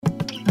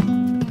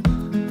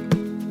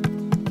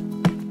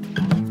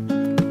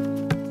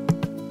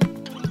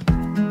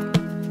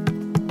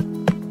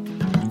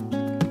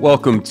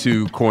Welcome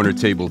to Corner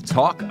Table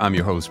Talk. I'm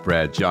your host,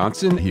 Brad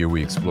Johnson. Here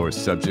we explore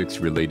subjects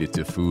related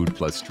to food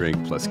plus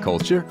drink plus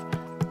culture.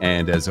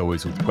 And as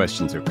always, with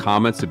questions or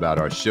comments about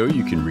our show,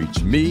 you can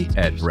reach me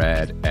at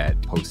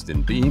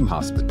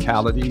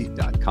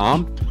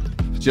brad@postandbeamhospitality.com.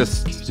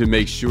 Just to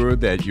make sure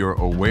that you're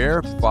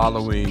aware,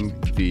 following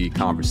the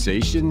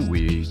conversation,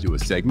 we do a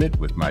segment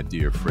with my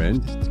dear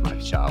friend, my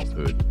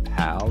childhood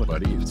pal,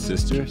 buddy, and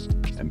sister,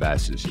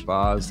 Ambassador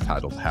Shabazz,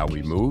 titled How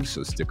We Move,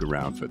 so stick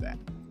around for that.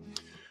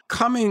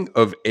 Coming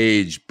of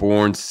age,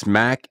 born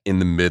smack in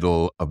the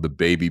middle of the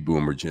baby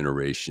boomer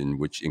generation,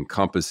 which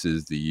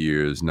encompasses the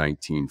years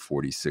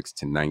 1946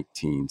 to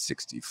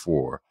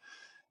 1964,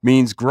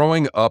 means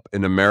growing up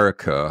in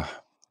America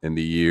in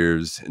the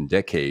years and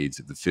decades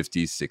of the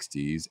 50s,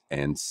 60s,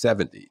 and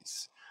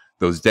 70s.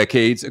 Those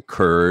decades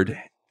occurred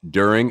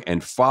during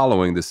and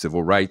following the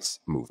civil rights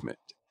movement.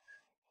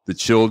 The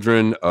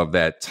children of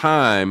that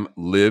time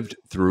lived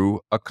through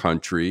a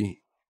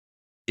country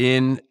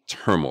in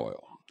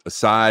turmoil.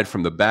 Aside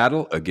from the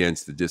battle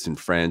against the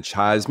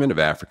disenfranchisement of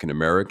African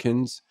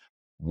Americans,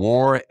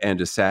 war and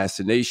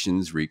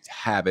assassinations wreaked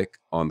havoc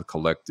on the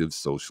collective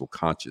social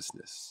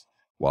consciousness,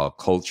 while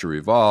culture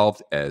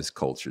evolved as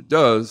culture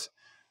does,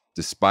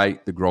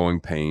 despite the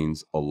growing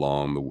pains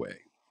along the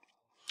way.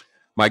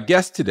 My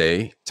guest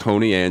today,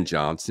 Toni Ann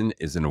Johnson,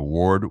 is an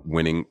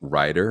award-winning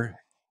writer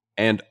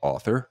and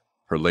author.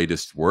 Her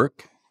latest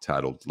work,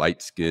 titled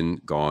Light Skin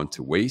Gone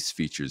to Waste,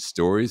 features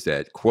stories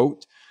that,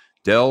 quote,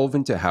 delve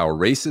into how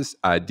racist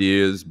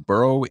ideas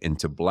burrow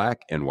into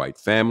Black and white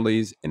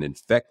families and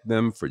infect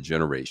them for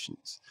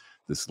generations.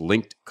 This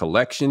linked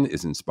collection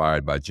is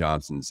inspired by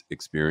Johnson's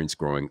experience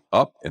growing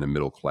up in a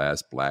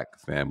middle-class Black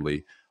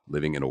family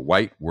living in a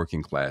white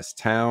working-class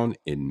town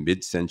in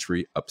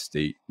mid-century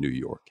upstate New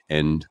York,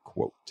 end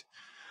quote.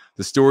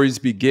 The stories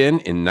begin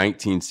in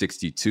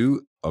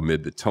 1962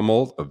 amid the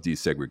tumult of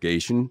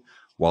desegregation,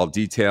 while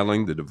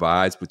detailing the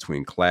divides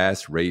between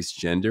class, race,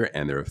 gender,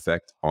 and their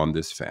effect on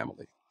this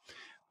family.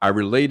 I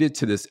related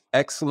to this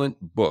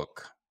excellent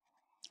book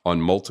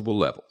on multiple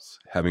levels.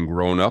 Having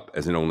grown up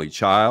as an only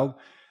child,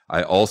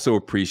 I also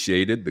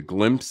appreciated the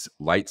glimpse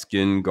Light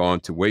Skin Gone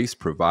to Waste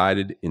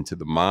provided into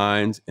the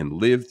minds and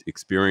lived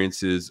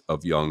experiences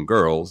of young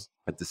girls,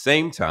 at the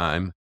same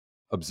time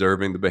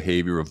observing the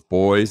behavior of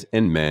boys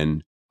and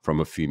men from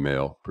a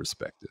female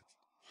perspective.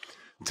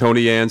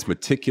 Toni Ann's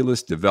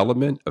meticulous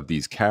development of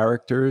these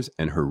characters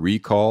and her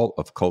recall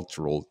of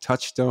cultural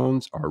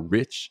touchstones are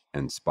rich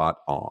and spot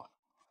on.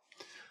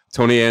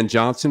 Toni Ann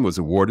Johnson was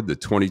awarded the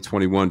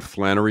 2021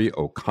 Flannery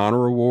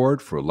O'Connor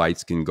Award for Light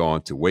Skin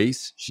Gone to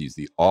Waste. She's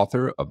the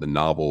author of the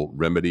novel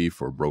Remedy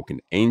for a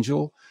Broken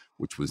Angel,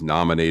 which was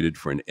nominated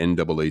for an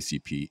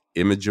NAACP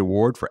Image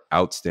Award for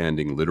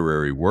Outstanding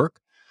Literary Work.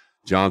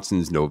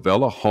 Johnson's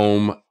novella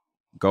Home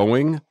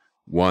Going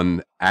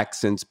won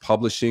Accents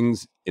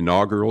Publishing's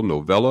inaugural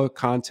novella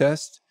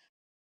contest.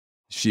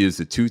 She is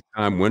the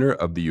two-time winner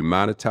of the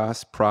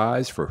Humanitas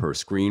Prize for her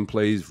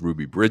screenplays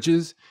Ruby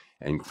Bridges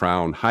and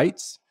Crown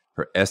Heights.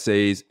 Her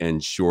essays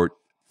and short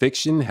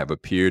fiction have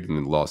appeared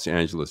in the Los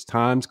Angeles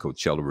Times,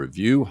 Coachella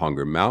Review,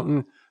 Hunger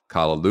Mountain,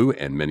 Callaloo,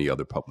 and many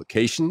other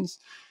publications.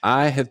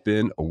 I have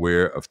been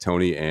aware of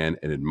Toni Ann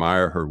and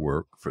admire her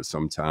work for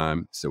some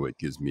time, so it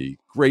gives me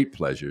great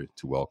pleasure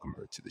to welcome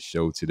her to the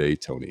show today.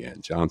 Toni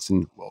Ann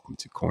Johnson, welcome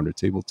to Corner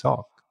Table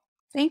Talk.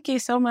 Thank you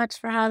so much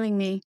for having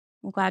me.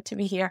 I'm glad to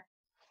be here.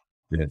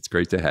 Yeah, it's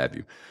great to have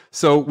you.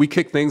 So we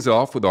kick things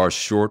off with our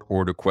short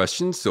order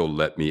questions. So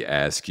let me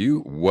ask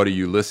you, what are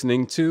you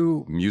listening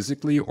to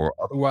musically or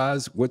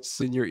otherwise? What's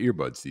in your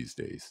earbuds these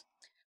days?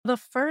 The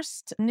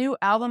first new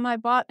album I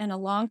bought in a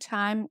long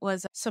time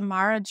was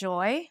Samara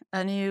Joy,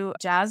 a new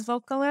jazz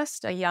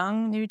vocalist, a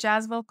young new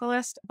jazz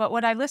vocalist. But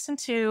what I listen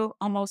to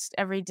almost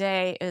every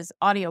day is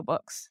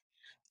audiobooks.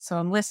 So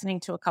I'm listening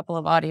to a couple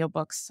of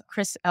audiobooks,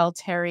 Chris L.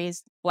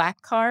 Terry's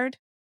Black Card,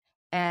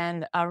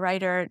 and a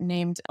writer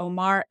named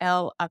Omar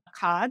El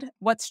Akkad,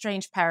 What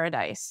Strange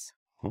Paradise.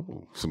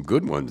 Oh, some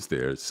good ones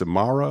there.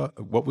 Samara,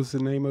 what was the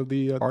name of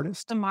the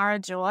artist? Samara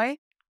Joy.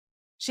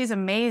 She's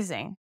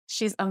amazing.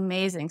 She's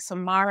amazing.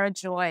 Samara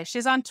Joy.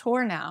 She's on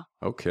tour now.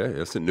 Okay,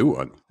 that's a new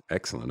one.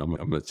 Excellent. I'm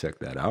going to check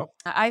that out.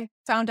 I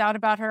found out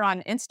about her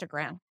on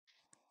Instagram.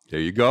 There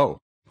you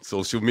go.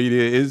 Social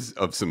media is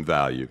of some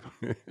value.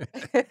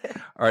 All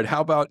right,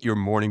 how about your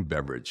morning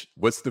beverage?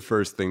 What's the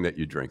first thing that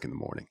you drink in the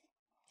morning?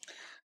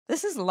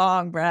 This is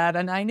long, Brad,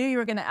 and I knew you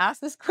were going to ask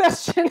this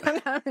question,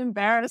 and I'm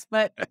embarrassed,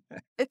 but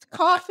it's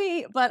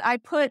coffee, but I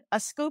put a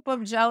scoop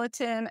of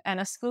gelatin and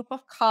a scoop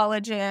of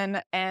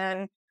collagen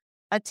and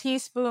a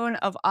teaspoon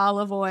of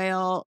olive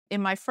oil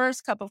in my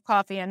first cup of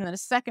coffee, and then the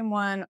second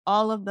one,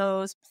 all of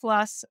those,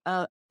 plus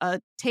a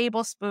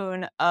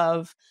tablespoon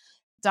of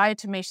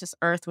diatomaceous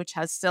earth, which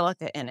has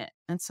silica in it.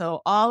 And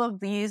so all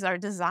of these are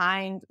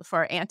designed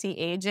for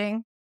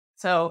anti-aging.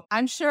 So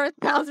I'm sure it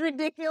sounds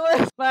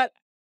ridiculous, but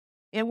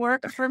it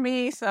worked for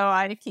me, so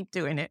I keep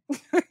doing it.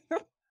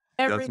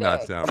 Does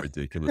not sound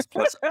ridiculous.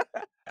 Plus,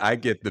 I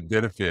get the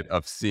benefit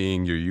of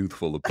seeing your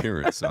youthful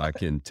appearance, so I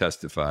can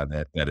testify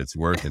that it's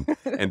working.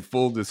 And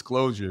full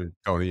disclosure,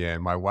 Tony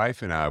Ann, my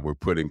wife and I were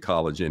putting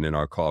collagen in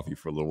our coffee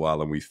for a little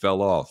while, and we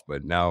fell off.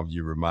 But now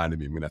you reminded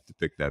me, I'm gonna have to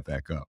pick that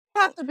back up.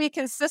 You have to be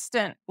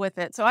consistent with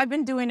it. So I've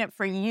been doing it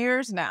for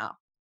years now.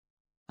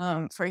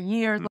 For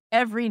years, Mm.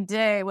 every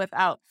day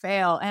without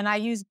fail. And I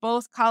use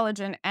both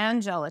collagen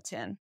and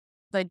gelatin.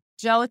 The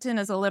gelatin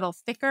is a little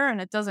thicker and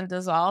it doesn't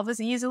dissolve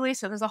as easily.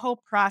 So there's a whole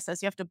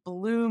process. You have to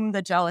bloom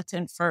the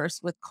gelatin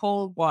first with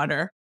cold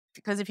water.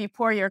 Because if you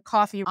pour your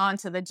coffee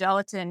onto the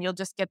gelatin, you'll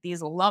just get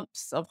these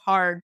lumps of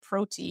hard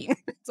protein.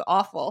 It's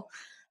awful.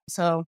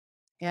 So,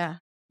 yeah.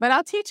 But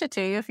I'll teach it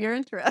to you if you're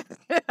interested.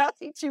 I'll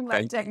teach you my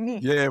Thank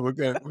technique. Yeah, we're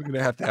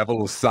gonna have a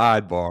little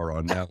sidebar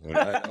on that one.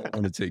 I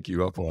want to take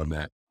you up on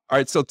that. All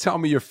right, so tell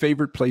me your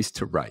favorite place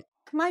to write.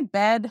 My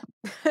bed.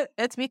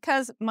 It's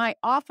because my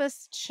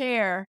office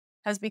chair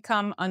has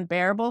become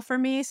unbearable for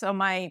me. So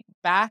my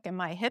back and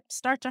my hips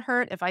start to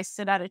hurt if I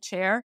sit at a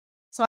chair.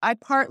 So I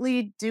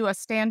partly do a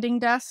standing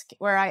desk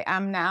where I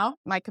am now.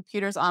 My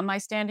computer's on my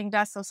standing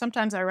desk. So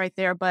sometimes I write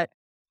there, but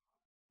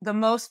the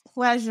most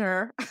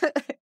pleasure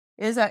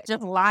is at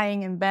just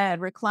lying in bed,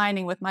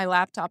 reclining with my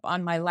laptop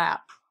on my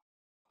lap.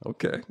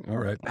 Okay, all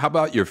right. How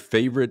about your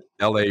favorite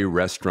LA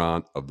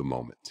restaurant of the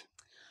moment?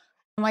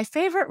 My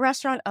favorite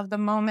restaurant of the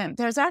moment,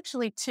 there's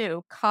actually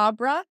two.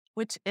 Cabra,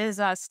 which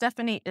is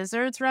Stephanie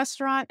Izzard's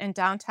restaurant in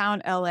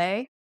downtown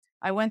LA.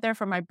 I went there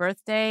for my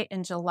birthday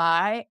in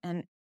July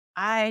and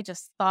I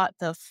just thought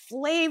the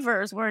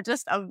flavors were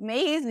just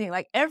amazing.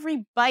 Like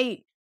every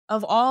bite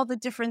of all the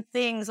different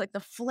things, like the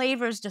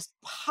flavors just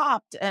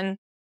popped and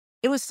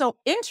it was so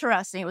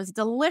interesting. It was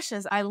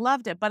delicious. I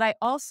loved it. But I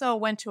also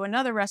went to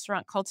another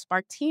restaurant called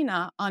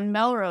Spartina on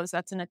Melrose.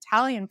 That's an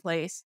Italian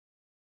place.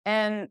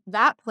 And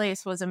that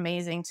place was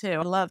amazing too.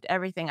 I loved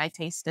everything I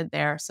tasted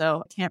there.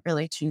 So I can't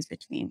really choose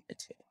between the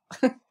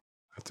two.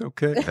 That's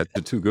okay. That's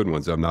the two good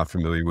ones. I'm not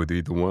familiar with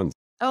either one.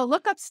 Oh,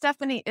 look up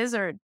Stephanie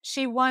Izzard.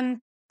 She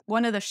won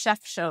one of the chef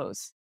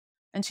shows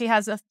and she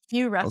has a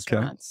few Okay.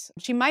 restaurants.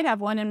 She might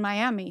have one in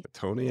Miami.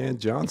 Tony Ann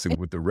Johnson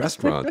with the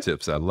restaurant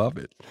tips. I love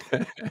it.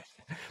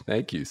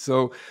 Thank you.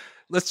 So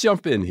let's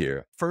jump in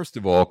here. First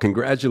of all,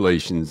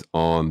 congratulations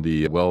on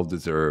the well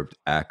deserved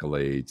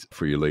accolades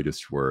for your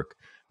latest work.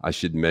 I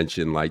should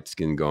mention Light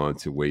Skin Gone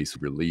to Waste,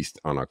 released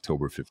on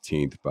October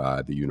 15th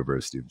by the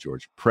University of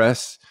Georgia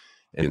Press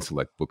and in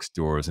select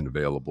bookstores and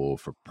available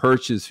for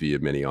purchase via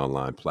many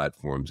online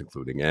platforms,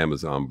 including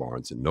Amazon,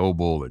 Barnes and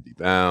Noble, and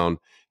Bound.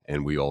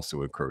 And we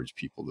also encourage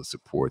people to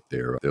support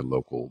their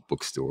local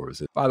bookstores.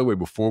 And by the way,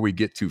 before we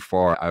get too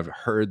far, I've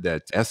heard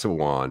that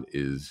Essewan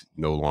is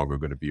no longer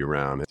going to be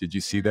around. Did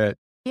you see that?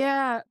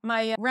 Yeah,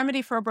 my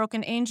Remedy for a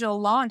Broken Angel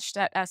launched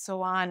at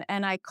SON,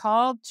 and I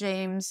called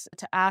James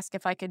to ask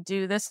if I could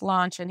do this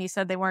launch, and he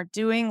said they weren't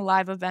doing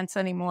live events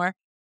anymore.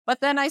 But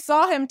then I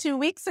saw him 2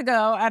 weeks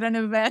ago at an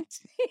event.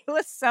 He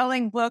was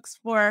selling books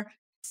for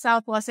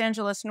South Los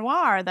Angeles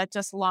Noir that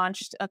just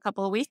launched a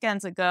couple of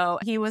weekends ago.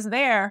 He was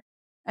there,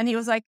 and he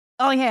was like,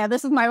 "Oh yeah,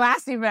 this is my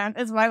last event.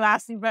 It's my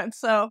last event."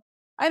 So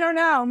I don't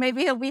know,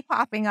 maybe he'll be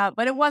popping up,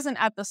 but it wasn't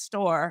at the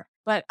store.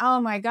 But oh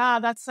my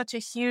God, that's such a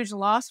huge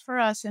loss for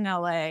us in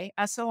LA.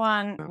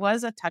 SON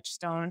was a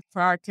touchstone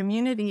for our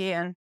community.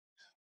 And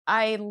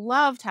I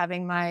loved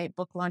having my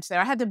book launch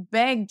there. I had to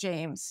beg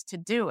James to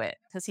do it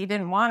because he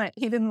didn't want it.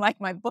 He didn't like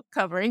my book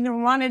cover. He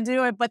didn't want to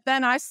do it. But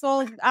then I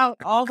sold out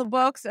all the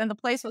books and the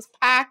place was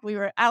packed. We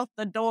were out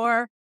the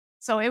door.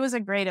 So it was a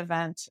great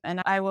event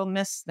and I will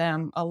miss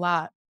them a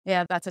lot.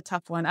 Yeah, that's a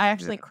tough one. I Yeah,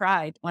 actually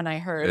cried when I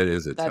heard it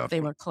is a that tough they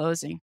one. were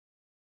closing.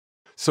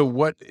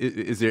 So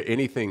is there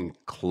anything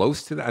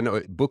close to that? I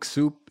know Book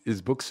Soup,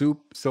 is Book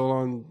Soup still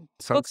on Book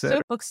Sunset?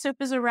 Soup. Book Soup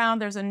is around.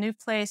 There's a new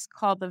place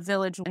called The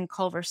Village in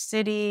Culver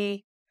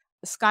City.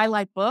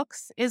 Skylight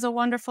Books is a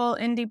wonderful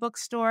indie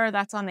bookstore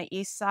that's on the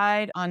east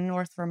side on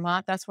North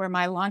Vermont. That's where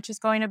my launch is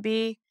going to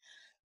be.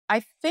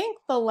 I think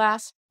the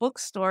last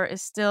bookstore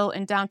is still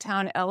in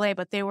downtown LA,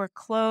 but they were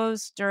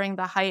closed during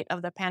the height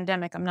of the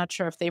pandemic. I'm not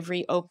sure if they've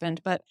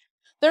reopened, but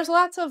there's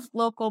lots of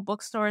local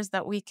bookstores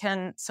that we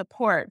can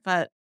support,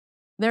 but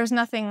there's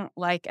nothing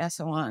like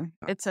SON.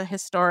 It's a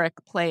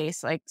historic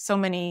place. Like so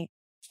many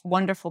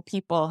wonderful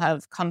people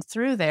have come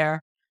through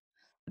there.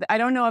 I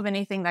don't know of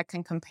anything that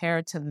can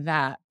compare to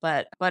that,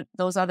 but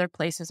those other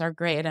places are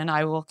great and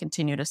I will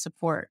continue to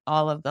support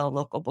all of the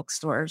local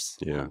bookstores.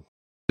 Yeah.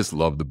 Just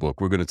love the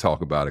book. We're going to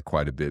talk about it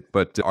quite a bit.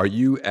 But are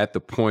you at the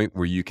point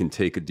where you can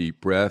take a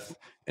deep breath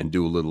and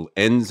do a little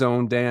end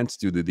zone dance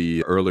due to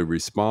the early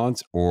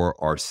response,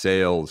 or are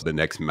sales the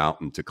next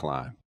mountain to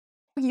climb?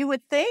 You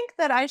would think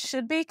that I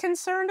should be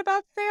concerned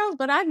about sales,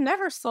 but I've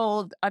never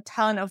sold a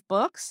ton of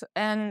books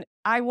and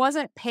I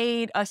wasn't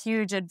paid a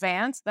huge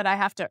advance that I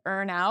have to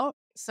earn out.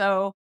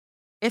 So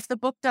if the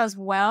book does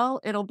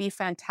well, it'll be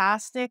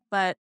fantastic.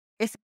 But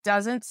if it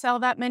doesn't sell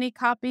that many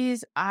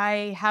copies,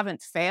 I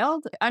haven't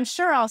failed. I'm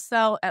sure I'll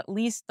sell at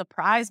least the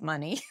prize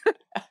money.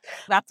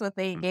 That's what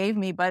they gave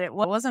me, but it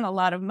wasn't a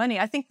lot of money.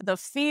 I think the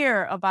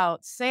fear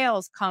about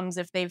sales comes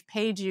if they've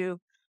paid you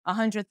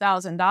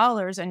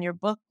 $100,000 and your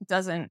book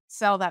doesn't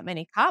sell that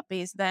many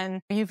copies,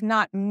 then you've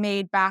not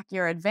made back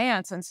your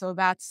advance. And so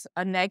that's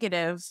a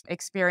negative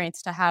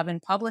experience to have in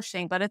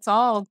publishing, but it's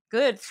all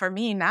good for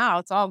me now.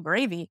 It's all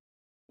gravy.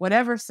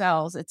 Whatever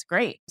sells, it's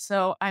great.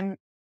 So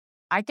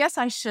I guess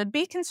I should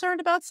be concerned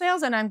about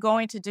sales, and I'm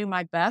going to do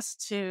my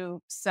best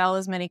to sell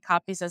as many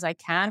copies as I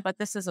can. But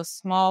this is a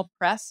small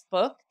press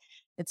book.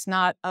 It's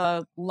not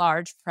a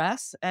large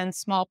press, and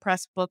small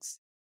press books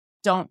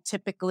don't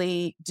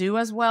typically do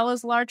as well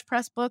as large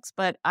press books,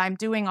 but I'm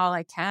doing all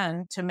I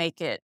can to make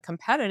it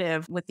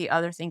competitive with the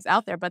other things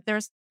out there. But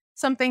there's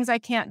some things I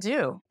can't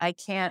do. I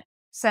can't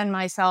send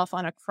myself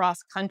on a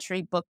cross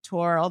country book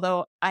tour,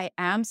 although I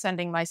am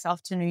sending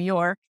myself to New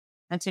York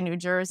and to New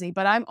Jersey,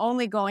 but I'm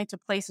only going to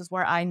places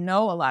where I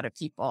know a lot of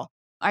people.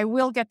 I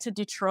will get to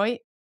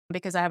Detroit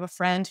because I have a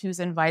friend who's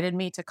invited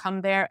me to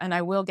come there, and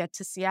I will get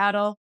to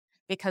Seattle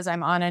because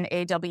I'm on an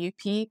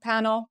AWP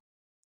panel.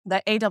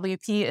 The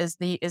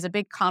AWP is a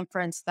big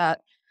conference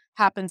that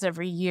happens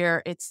every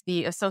year. It's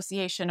the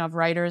Association of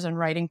Writers and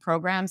Writing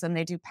Programs, and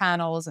they do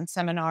panels and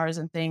seminars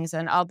and things.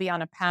 And I'll be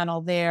on a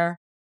panel there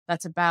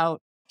that's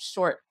about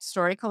short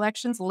story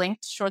collections,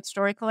 linked short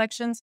story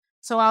collections.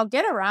 So I'll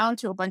get around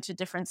to a bunch of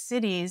different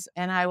cities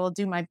and I will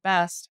do my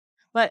best.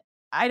 But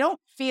I don't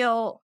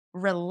feel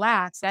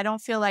relaxed. I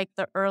don't feel like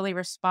the early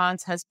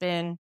response has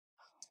been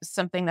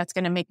something that's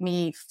going to make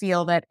me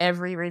feel that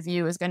every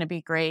review is going to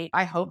be great.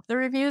 I hope the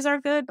reviews are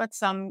good, but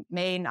some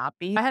may not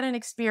be. I had an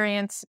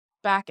experience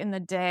back in the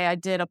day. I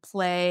did a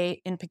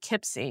play in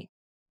Poughkeepsie,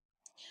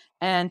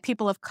 and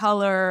people of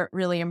color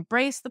really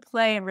embraced the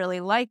play and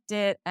really liked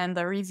it. And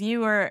the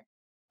reviewer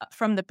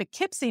from the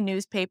Poughkeepsie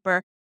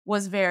newspaper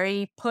was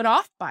very put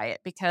off by it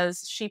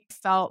because she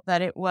felt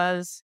that it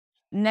was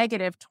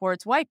negative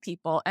towards white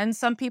people. And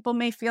some people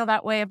may feel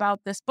that way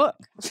about this book.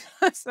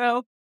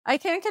 So I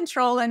can't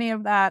control any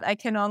of that. I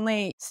can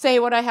only say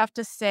what I have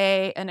to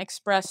say and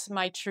express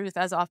my truth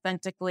as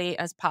authentically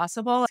as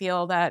possible. I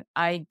feel that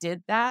I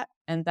did that,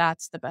 and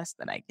that's the best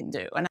that I can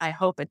do. And I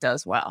hope it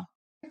does well.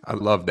 I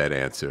love that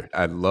answer.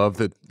 I love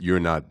that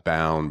you're not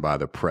bound by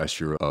the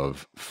pressure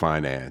of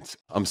finance.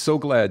 I'm so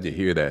glad to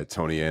hear that,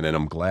 Tony Ann, and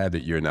I'm glad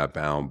that you're not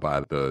bound by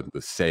the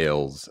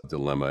sales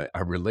dilemma. I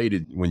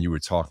related when you were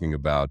talking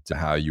about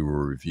how you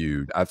were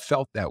reviewed. I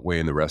felt that way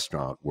in the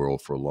restaurant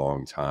world for a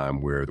long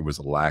time, where there was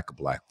a lack of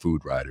Black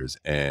food writers,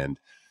 and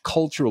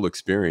cultural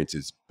experience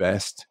is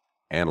best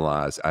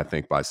analyzed, I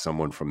think, by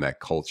someone from that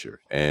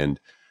culture. And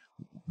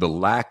the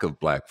lack of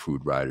Black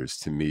food writers,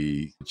 to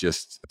me,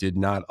 just did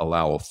not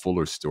allow a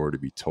fuller story to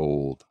be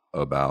told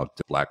about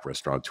Black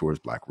restaurateurs,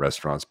 Black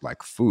restaurants,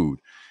 Black food.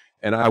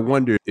 And I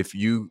wonder if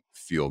you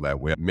feel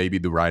that way. Maybe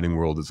the writing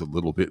world is a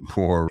little bit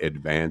more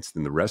advanced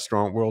than the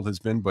restaurant world has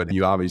been, but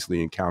you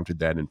obviously encountered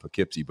that in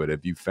Poughkeepsie. But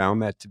have you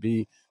found that to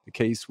be the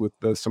case with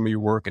some of your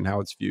work and how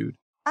it's viewed?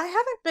 I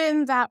haven't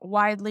been that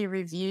widely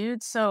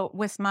reviewed, so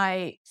with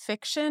my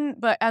fiction,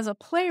 but as a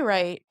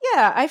playwright,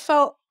 yeah, I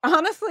felt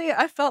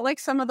like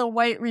some of the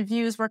white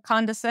reviews were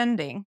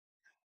condescending.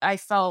 I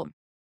felt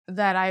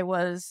that I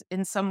was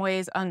in some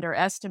ways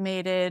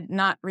underestimated,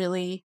 not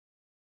really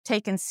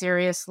taken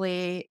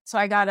seriously. So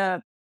I got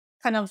a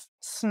kind of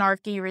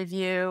snarky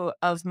review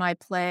of my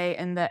play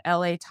in the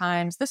LA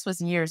Times. This was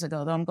years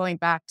ago, though. I'm going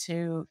back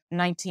to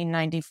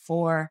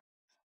 1994.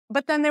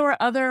 But then there were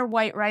other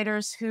white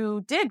writers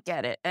who did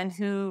get it and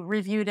who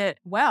reviewed it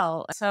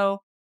well.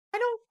 So I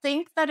don't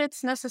think that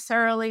it's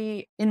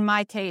necessarily, in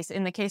my case,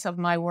 in the case of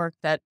my work,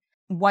 that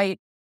white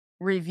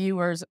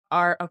reviewers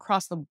are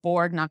across the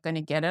board not going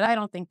to get it. I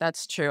don't think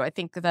that's true. I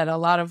think that a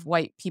lot of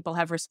white people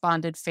have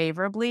responded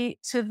favorably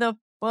to the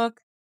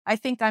book. I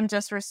think I'm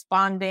just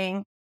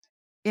responding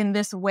in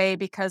this way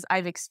because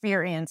I've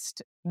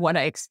experienced what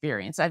I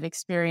experienced. I've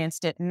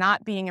experienced it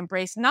not being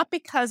embraced, not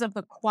because of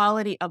the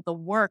quality of the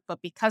work,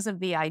 but because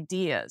of the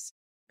ideas,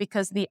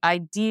 because the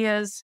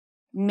ideas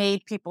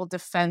made people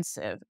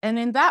defensive. And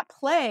in that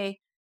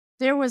play,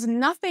 there was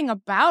nothing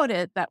about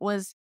it that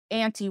was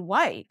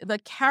anti-white. The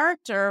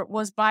character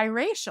was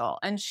biracial,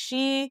 and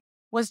she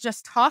was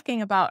just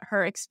talking about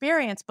her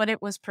experience, but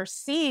it was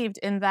perceived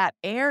in that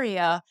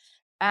area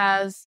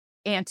as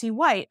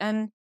anti-white.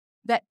 And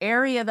the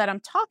area that I'm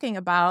talking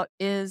about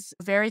is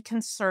very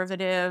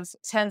conservative,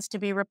 tends to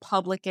be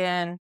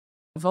Republican,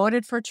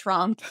 voted for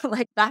Trump.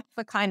 Like that's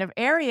the kind of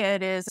area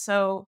it is.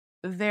 So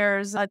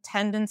there's a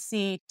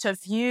tendency to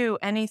view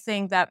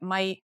anything that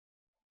might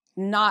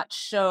not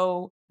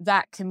show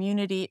that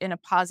community in a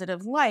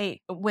positive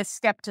light with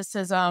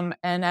skepticism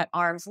and at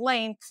arm's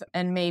length,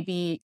 and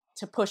maybe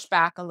to push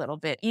back a little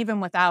bit,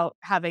 even without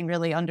having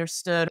really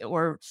understood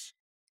or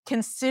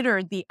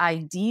considered the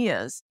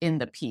ideas in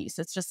the piece.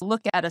 It's just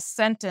look at a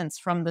sentence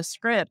from the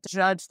script,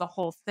 judge the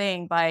whole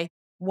thing by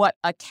what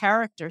a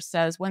character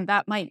says when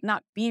that might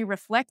not be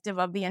reflective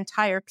of the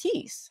entire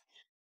piece.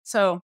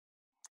 So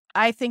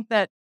I think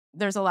that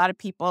there's a lot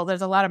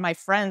of my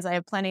friends, I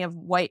have plenty of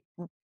white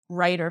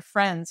writer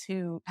friends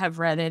who have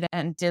read it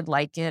and did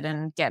like it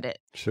and get it.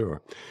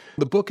 Sure.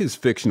 The book is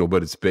fictional,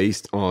 but it's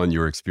based on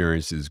your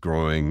experiences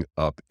growing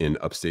up in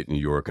upstate New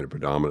York in a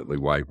predominantly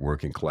white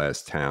working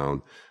class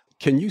town.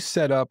 Can you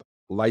set up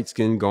Light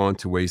Skin Gone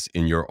to Waste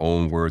in your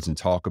own words and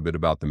talk a bit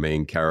about the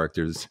main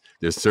characters?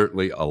 There's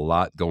certainly a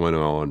lot going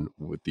on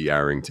with the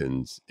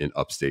Arringtons in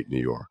upstate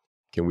New York.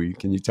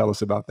 Can you tell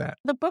us about that?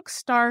 The book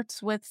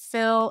starts with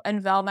Phil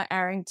and Velma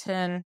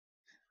Arrington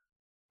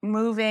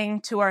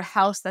moving to a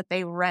house that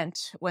they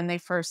rent when they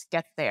first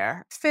get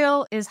there.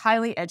 Phil is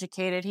highly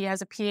educated. He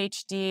has a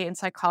PhD in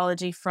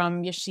psychology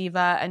from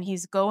Yeshiva, and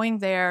he's going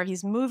there.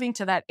 He's moving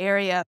to that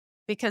area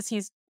because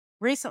he's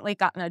recently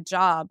gotten a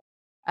job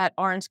at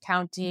Orange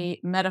County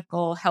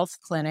Medical Health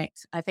Clinic.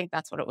 I think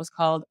that's what it was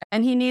called.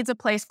 And he needs a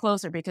place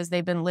closer because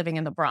they've been living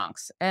in the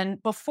Bronx.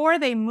 And before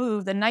they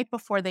move, the night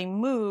before they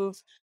move,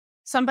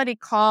 somebody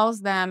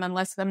calls them and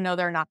lets them know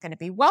they're not going to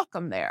be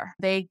welcome there.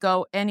 They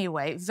go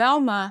anyway.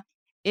 Velma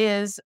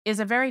is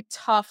a very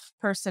tough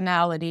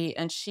personality,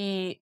 and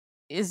she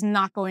is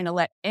not going to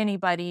let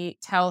anybody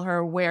tell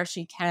her where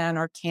she can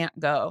or can't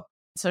go.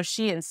 So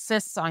she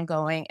insists on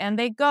going, and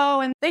they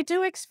go, and they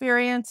do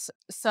experience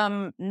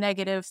some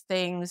negative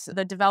things.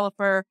 The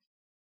developer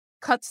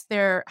cuts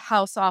their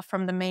house off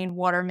from the main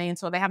water main,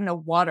 so they have no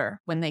water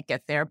when they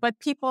get there. But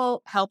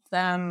people help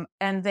them,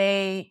 and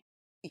they,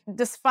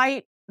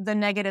 despite the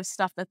negative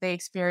stuff that they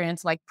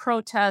experience, like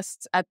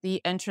protests at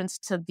the entrance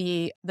to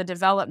the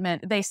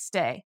development, they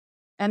stay.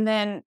 And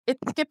then it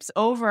skips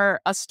over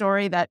a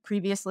story that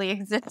previously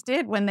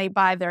existed when they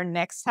buy their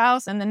next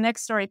house. And the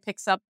next story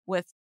picks up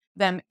with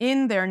them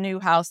in their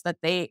new house that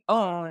they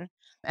own.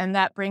 And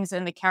that brings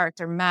in the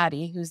character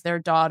Maddie, who's their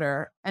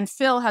daughter. And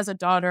Phil has a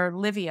daughter,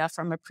 Livia,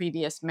 from a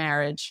previous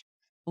marriage.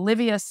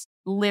 Livia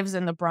lives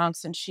in the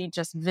Bronx and she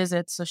just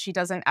visits, so she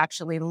doesn't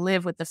actually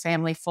live with the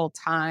family full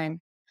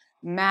time.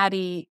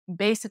 Maddie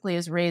basically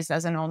is raised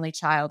as an only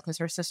child because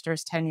her sister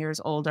is 10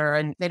 years older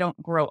and they don't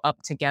grow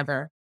up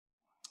together.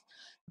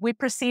 We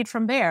proceed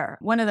from there.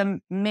 One of the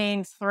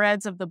main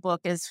threads of the book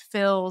is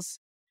Phil's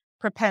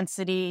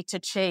propensity to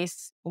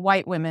chase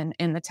white women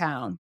in the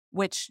town,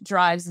 which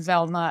drives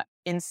Velma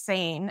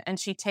insane. And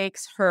she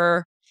takes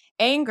her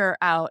anger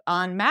out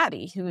on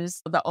Maddie,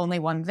 who's the only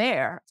one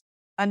there.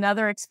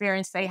 Another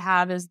experience they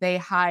have is they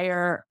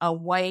hire a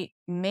white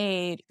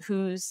maid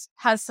who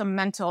has some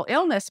mental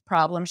illness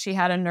problems. She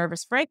had a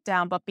nervous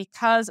breakdown, but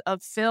because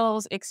of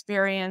Phil's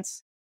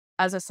experience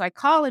as a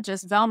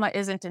psychologist, Velma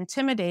isn't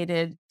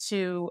intimidated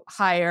to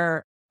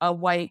hire a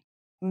white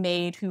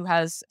maid who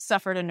has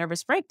suffered a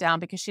nervous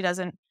breakdown because she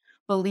doesn't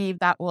believe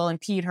that will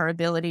impede her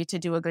ability to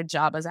do a good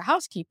job as a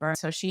housekeeper.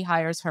 So she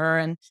hires her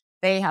and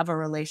they have a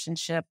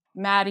relationship.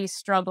 Maddie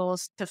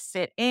struggles to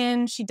fit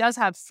in. She does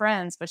have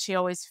friends, but she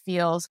always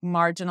feels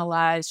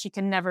marginalized. She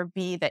can never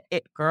be the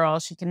it girl.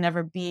 She can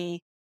never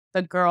be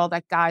the girl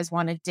that guys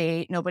want to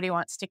date. Nobody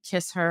wants to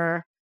kiss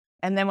her.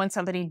 And then when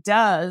somebody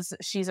does,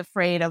 she's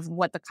afraid of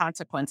what the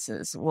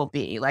consequences will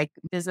be. Like,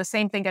 is the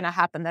same thing going to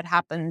happen that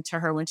happened to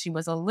her when she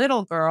was a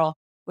little girl,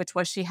 which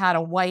was she had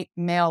a white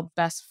male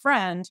best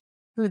friend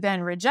who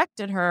then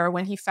rejected her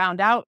when he found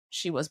out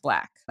she was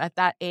Black. At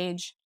that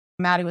age,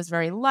 Maddie was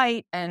very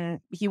light and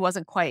he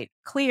wasn't quite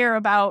clear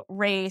about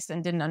race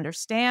and didn't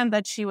understand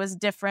that she was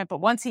different.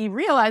 But once he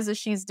realizes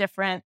she's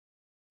different,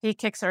 he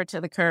kicks her to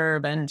the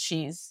curb and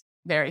she's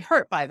very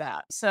hurt by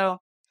that. So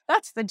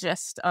that's the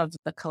gist of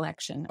the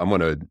collection. I'm going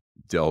to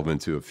delve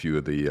into a few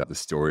of the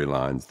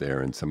storylines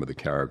there and some of the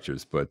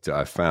characters, but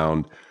I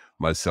found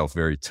myself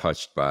very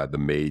touched by the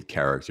maid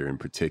character, in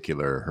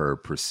particular, her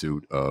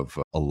pursuit of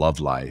a love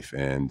life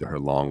and her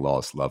long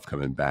lost love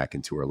coming back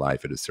into her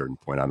life at a certain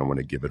point. I don't want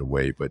to give it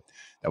away, but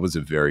that was a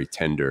very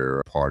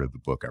tender part of the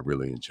book. I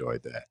really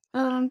enjoyed that.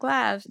 Oh, I'm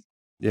glad.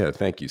 Yeah,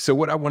 thank you. So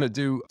what I want to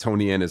do,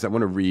 Tony Ann, is I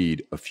want to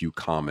read a few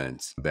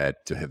comments that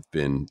have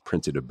been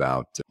printed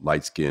about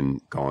Light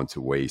Skin Gone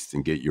to Waste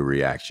and get your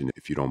reaction,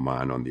 if you don't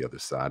mind, on the other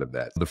side of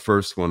that. The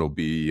first one will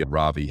be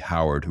Ravi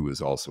Howard, who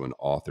is also an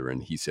author,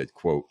 and he said,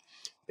 quote,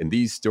 "In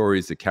these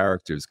stories, the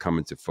characters come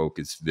into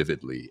focus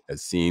vividly,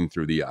 as seen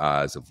through the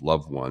eyes of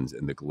loved ones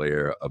in the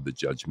glare of the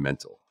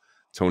judgmental.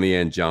 Toni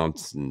Ann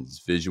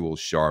Johnson's visual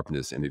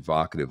sharpness and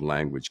evocative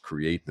language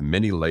create the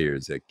many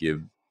layers that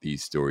give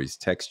these stories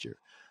texture.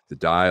 The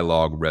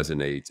dialogue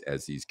resonates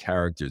as these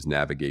characters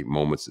navigate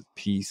moments of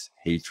peace,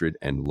 hatred,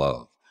 and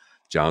love.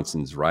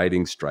 Johnson's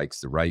writing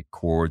strikes the right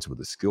chords with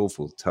a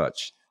skillful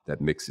touch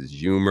that mixes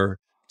humor,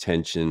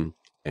 tension,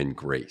 and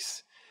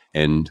grace."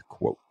 End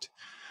quote.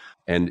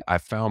 And I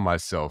found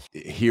myself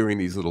hearing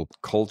these little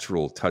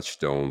cultural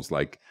touchstones,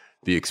 like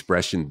the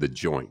expression, the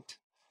joint.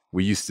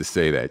 We used to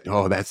say that,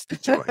 oh, that's the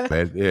joint.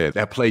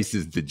 that place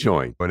is the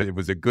joint. But it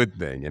was a good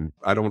thing. And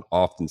I don't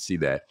often see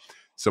that.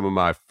 Some of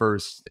my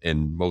first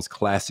and most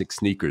classic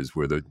sneakers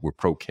were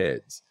Pro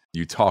Keds.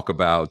 You talk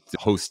about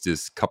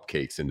Hostess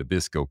cupcakes and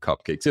Nabisco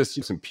cupcakes.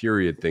 Just some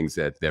period things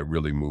that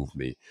really moved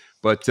me.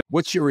 But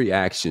what's your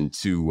reaction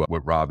to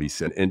what Robbie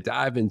said? And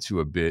dive into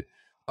a bit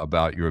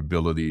about your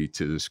ability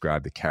to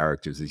describe the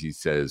characters, as he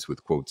says,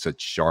 with, quote,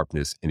 such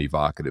sharpness and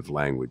evocative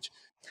language?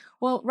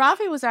 Well,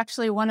 Ravi was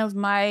actually one of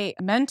my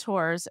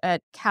mentors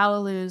at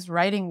Kalaloo's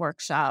writing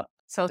workshop.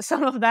 So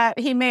some of that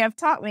he may have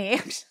taught me.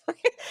 Actually,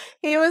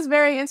 he was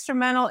very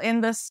instrumental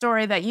in the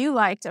story that you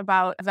liked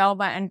about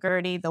Velma and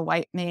Gertie, the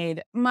White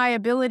Maid. My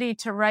ability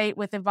to write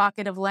with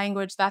evocative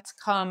language, that's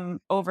come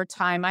over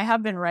time. I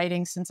have been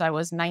writing since I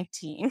was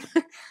 19.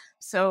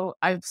 So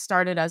I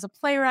started as a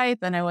playwright,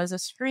 then I was a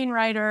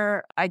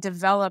screenwriter. I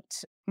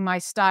developed my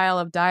style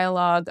of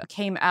dialogue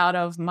came out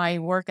of my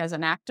work as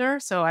an actor.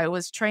 So I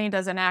was trained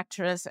as an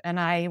actress and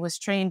I was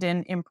trained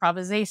in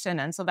improvisation.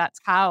 And so that's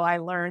how I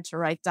learned to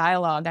write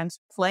dialogue. I'm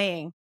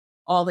playing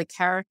all the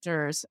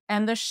characters.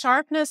 And the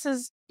sharpness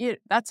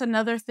that's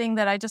another thing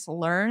that I just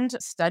learned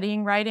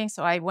studying writing.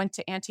 So I went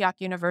to Antioch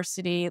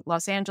University,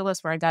 Los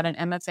Angeles, where I got an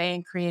MFA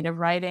in creative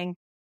writing.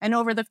 And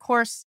over the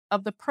course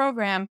of the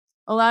program,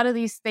 a lot of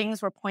these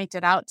things were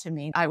pointed out to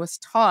me. I was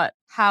taught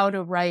how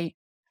to write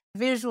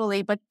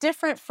visually, but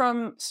different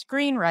from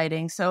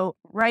screenwriting. So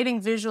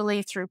writing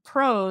visually through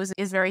prose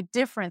is very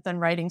different than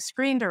writing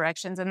screen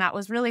directions. And that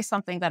was really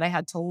something that I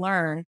had to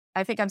learn.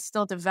 I think I'm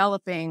still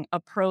developing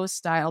a prose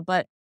style,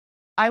 but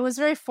I was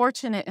very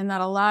fortunate in that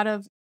a lot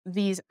of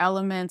these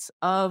elements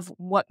of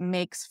what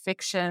makes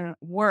fiction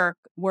work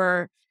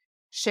were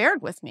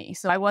shared with me.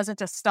 So I wasn't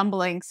just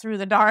stumbling through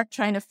the dark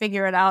trying to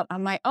figure it out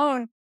on my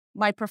own.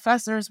 My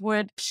professors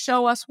would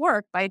show us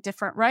work by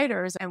different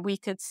writers and we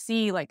could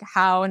see like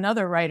how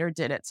another writer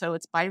did it. So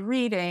it's by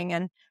reading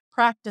and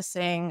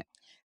practicing.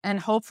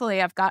 And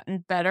hopefully I've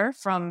gotten better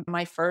from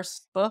my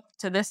first book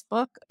to this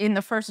book. In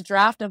the first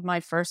draft of my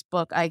first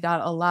book, I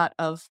got a lot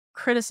of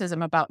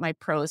criticism about my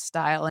prose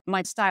style. And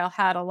my style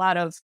had a lot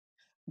of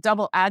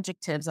double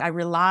adjectives. I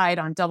relied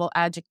on double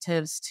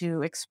adjectives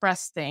to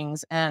express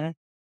things. And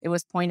it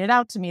was pointed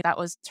out to me that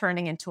was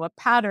turning into a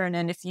pattern.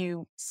 And if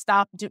you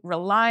stop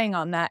relying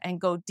on that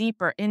and go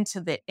deeper into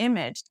the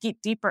image,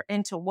 get deeper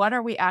into what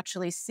are we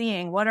actually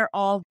seeing? What are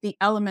all the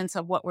elements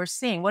of what we're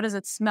seeing? What does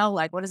it smell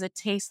like? What does it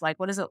taste like?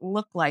 What does it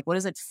look like? What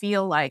does it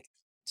feel like?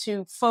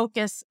 To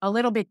focus a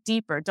little bit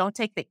deeper. Don't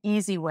take the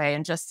easy way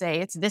and just say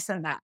it's this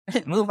and that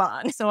and move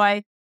on. So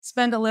I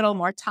spend a little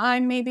more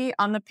time maybe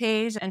on the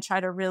page and try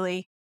to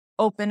really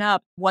open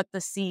up what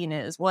the scene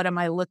is. What am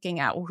I looking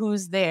at?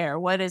 Who's there?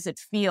 What does it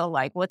feel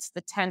like? What's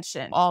the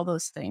tension? All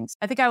those things.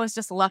 I think I was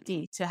just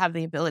lucky to have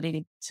the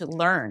ability to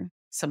learn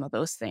some of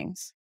those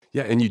things.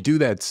 Yeah, and you do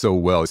that so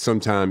well.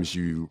 Sometimes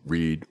you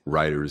read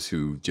writers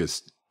who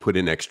just put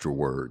in extra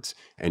words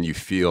and you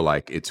feel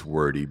like it's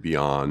wordy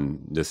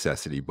beyond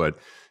necessity. But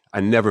I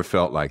never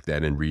felt like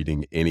that in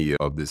reading any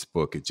of this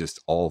book. It just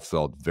all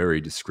felt very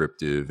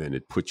descriptive and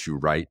it put you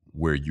right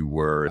where you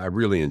were. I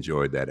really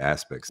enjoyed that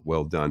aspect.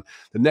 Well done.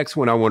 The next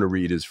one I want to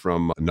read is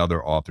from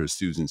another author,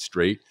 Susan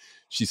Straight.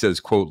 She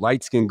says, quote,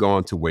 Light Skin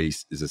Gone to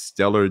Waste is a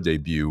stellar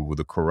debut with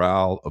a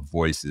chorale of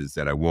voices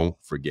that I won't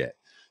forget.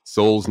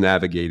 Souls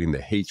navigating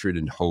the hatred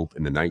and hope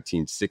in the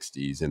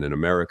 1960s in an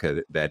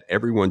America that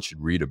everyone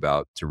should read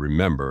about to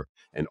remember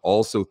and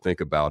also think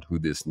about who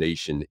this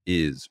nation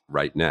is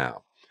right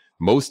now.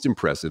 Most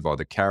impressive are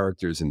the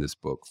characters in this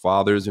book,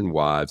 fathers and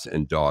wives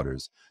and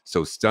daughters,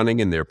 so stunning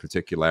in their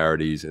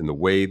particularities in the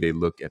way they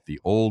look at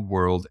the old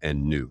world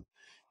and new,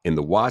 in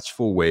the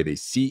watchful way they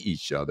see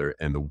each other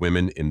and the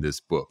women in this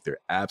book. Their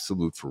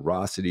absolute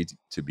ferocity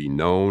to be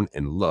known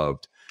and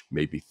loved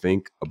made me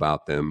think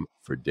about them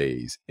for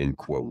days, end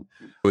quote.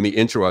 In the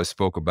intro, I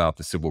spoke about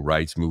the civil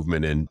rights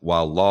movement, and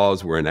while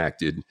laws were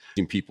enacted,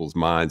 in people's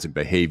minds and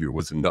behavior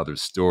was another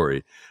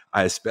story.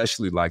 I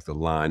especially like the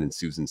line in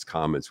Susan's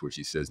comments where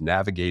she says,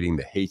 navigating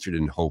the hatred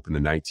and hope in the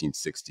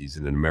 1960s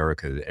in an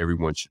America that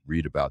everyone should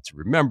read about to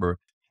remember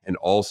and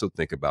also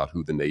think about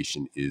who the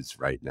nation is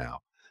right now.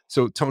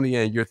 So, Toni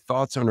Ann, your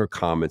thoughts on her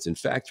comments and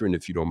factor in,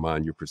 if you don't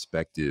mind, your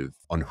perspective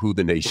on who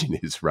the nation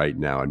is right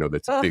now. I know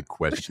that's a big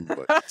question,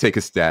 but take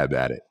a stab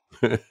at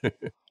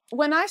it.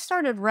 When I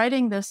started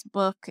writing this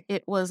book,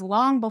 it was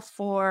long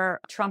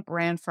before Trump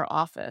ran for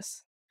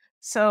office.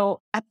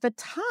 So at the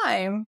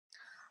time,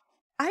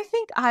 I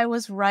think I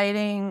was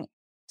writing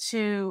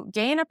to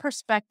gain a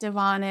perspective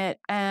on it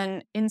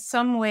and in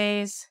some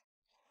ways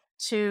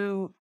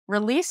to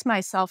release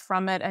myself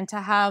from it and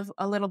to have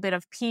a little bit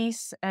of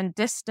peace and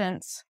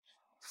distance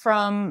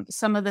from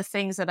some of the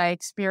things that I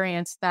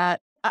experienced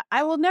that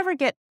I will never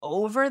get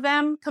over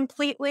them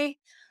completely.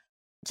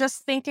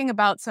 Just thinking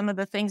about some of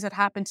the things that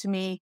happened to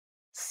me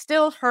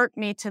still hurt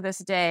me to this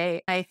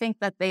day. I think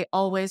that they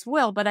always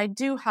will, but I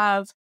do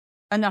have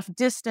enough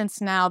distance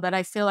now that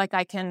I feel like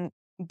I can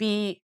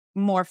be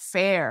more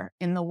fair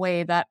in the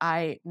way that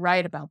I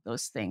write about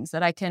those things,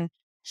 that I can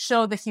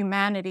show the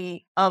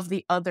humanity of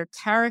the other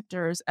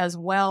characters as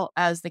well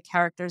as the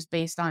characters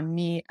based on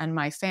me and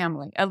my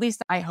family. At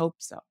least I hope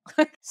so.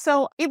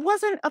 So it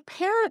wasn't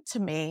apparent to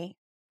me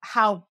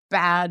how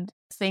bad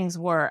things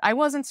were. I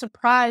wasn't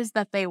surprised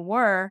that they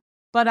were,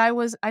 but I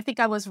think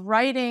I was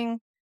writing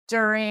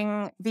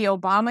during the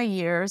Obama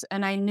years,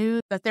 and I knew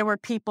that there were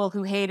people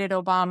who hated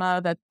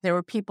Obama, that there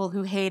were people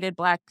who hated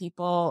Black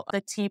people.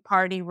 The Tea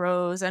Party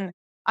rose, and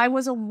I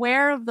was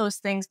aware of those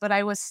things, but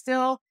I was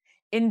still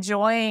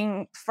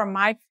enjoying, from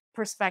my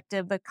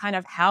perspective, the kind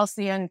of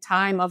halcyon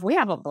time of, we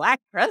have a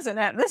Black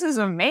president. This is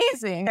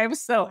amazing. I was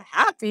so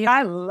happy.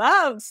 I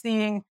loved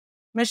seeing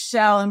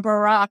Michelle and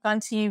Barack on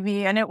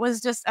TV, and it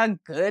was just a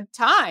good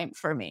time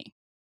for me.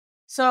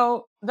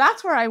 So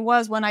that's where I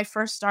was when I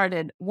first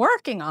started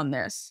working on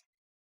this.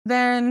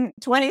 Then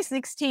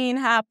 2016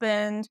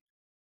 happened,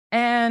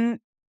 and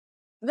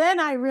then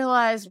I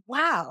realized,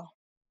 wow,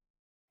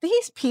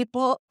 these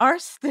people are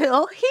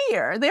still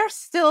here. They're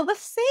still the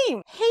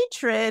same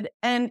hatred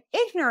and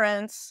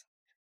ignorance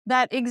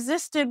that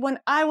existed when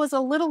I was a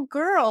little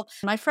girl.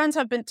 My friends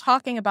have been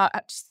talking about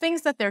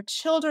things that their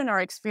children are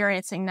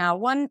experiencing now.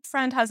 One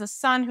friend has a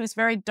son who's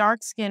very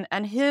dark skinned,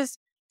 and his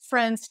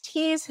friends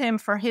tease him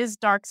for his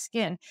dark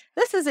skin.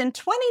 This is in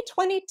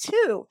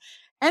 2022.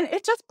 And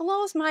it just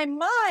blows my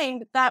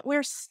mind that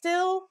we're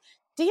still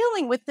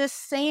dealing with this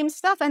same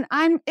stuff, and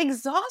I'm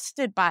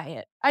exhausted by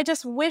it. I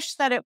just wish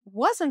that it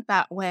wasn't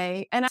that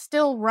way. And I'm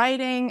still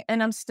writing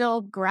and I'm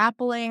still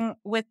grappling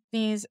with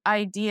these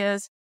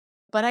ideas,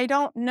 but I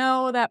don't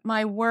know that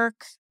my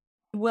work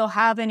will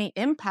have any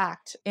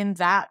impact in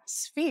that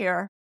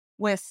sphere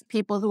with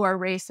people who are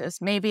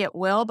racist. Maybe it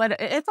will, but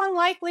it's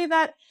unlikely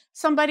that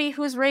somebody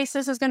who's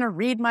racist is going to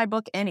read my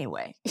book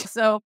anyway.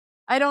 So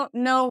I don't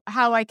know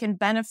how I can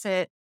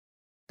benefit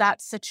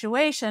that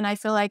situation. I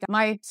feel like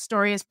my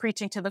story is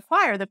preaching to the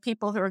choir. The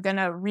people who are going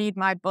to read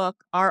my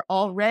book are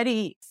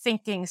already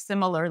thinking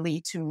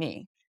similarly to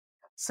me.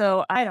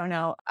 So I don't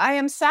know. I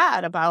am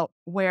sad about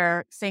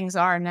where things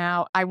are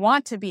now. I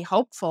want to be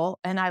hopeful,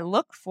 and I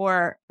look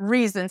for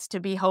reasons to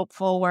be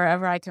hopeful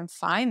wherever I can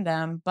find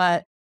them.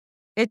 But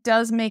it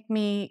does make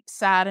me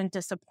sad and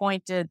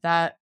disappointed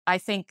that I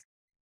think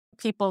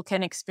people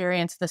can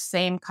experience the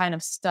same kind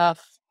of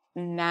stuff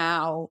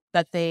now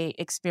that they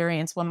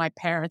experienced when my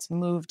parents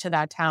moved to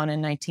that town in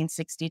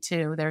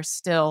 1962. There's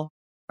still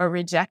a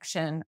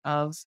rejection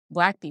of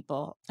Black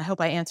people. I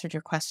hope I answered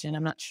your question.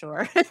 I'm not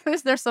sure.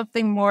 Is there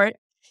something more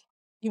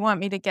you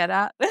want me to get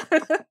at?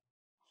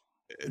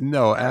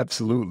 No,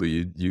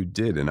 absolutely. You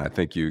did. And I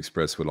think you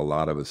expressed what a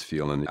lot of us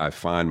feel. And I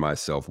find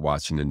myself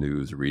watching the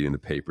news, reading the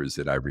papers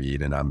that I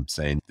read, and I'm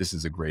saying, this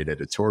is a great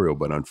editorial,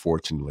 but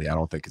unfortunately, I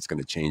don't think it's going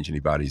to change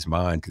anybody's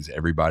mind, because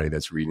everybody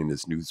that's reading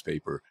this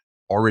newspaper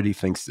already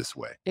thinks this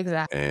way.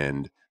 Exactly.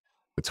 And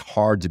it's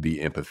hard to be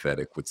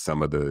empathetic with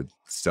some of the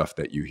stuff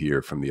that you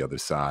hear from the other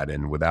side.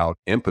 And without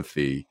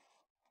empathy,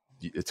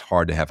 it's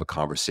hard to have a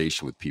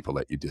conversation with people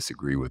that you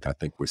disagree with. I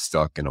think we're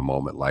stuck in a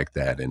moment like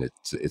that, and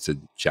it's a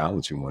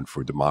challenging one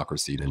for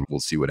democracy, and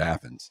we'll see what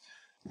happens.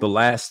 The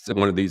last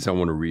one of these I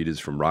want to read is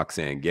from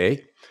Roxane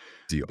Gay,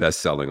 the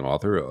best-selling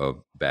author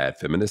of Bad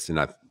Feminist, and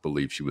I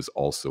believe she was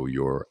also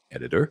your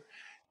editor.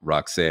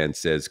 Roxane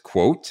says,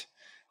 quote,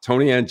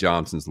 Toni Ann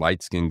Johnson's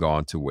Light Skin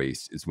Gone to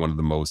Waste is one of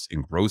the most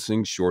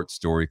engrossing short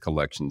story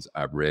collections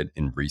I've read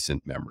in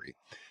recent memory.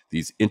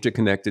 These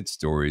interconnected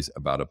stories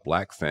about a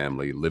Black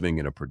family living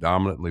in a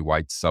predominantly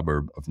white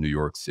suburb of New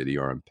York City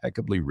are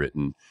impeccably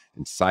written,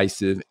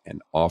 incisive,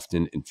 and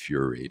often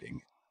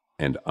infuriating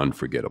and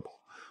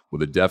unforgettable.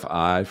 With a deft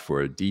eye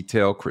for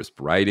detail,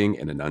 crisp writing,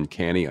 and an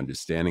uncanny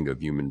understanding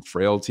of human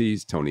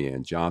frailties, Toni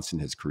Ann Johnson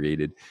has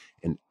created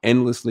an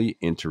endlessly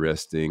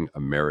interesting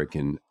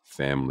American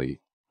family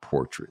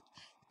portrait,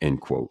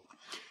 end quote.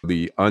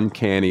 The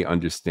uncanny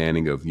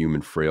understanding of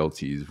human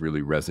frailties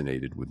really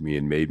resonated with me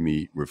and made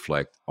me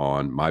reflect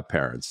on my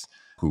parents,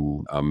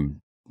 who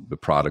I'm the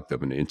product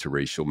of an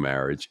interracial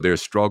marriage. Their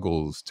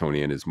struggles,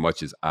 Toni Ann, as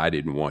much as I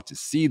didn't want to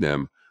see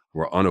them,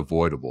 were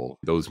unavoidable.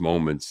 Those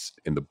moments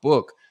in the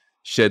book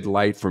shed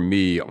light for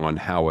me on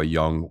how a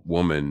young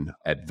woman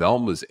at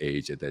Velma's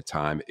age at that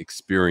time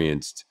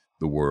experienced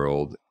the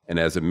world. And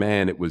as a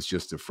man, it was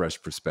just a fresh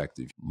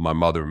perspective. My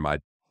mother and my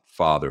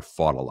father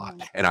fought a lot,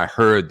 and I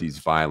heard these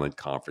violent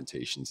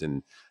confrontations,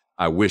 and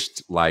I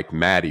wished, like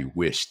Maddie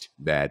wished,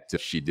 that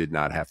she did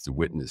not have to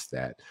witness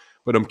that.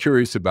 But I'm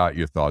curious about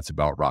your thoughts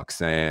about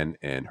Roxane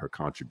and her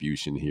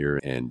contribution here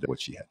and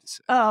what she had to say.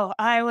 Oh,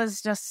 I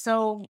was just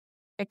so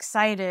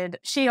excited.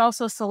 She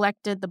also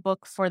selected the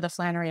book for the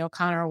Flannery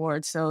O'Connor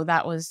Award, so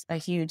that was a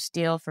huge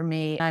deal for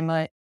me. I'm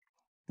a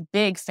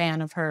big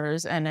fan of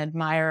hers and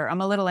admire.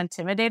 I'm a little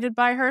intimidated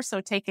by her, so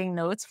taking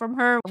notes from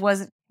her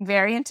was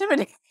very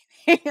intimidating.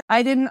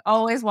 I didn't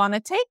always want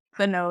to take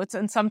the notes,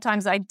 and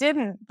sometimes I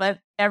didn't, but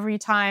every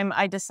time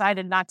I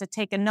decided not to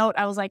take a note,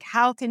 I was like,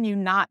 how can you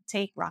not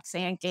take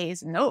Roxane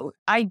Gay's note?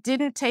 I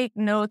didn't take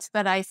notes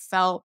that I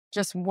felt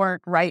just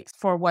weren't right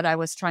for what I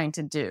was trying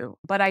to do,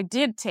 but I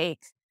did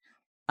take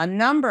a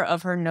number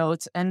of her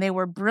notes, and they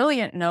were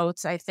brilliant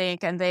notes, I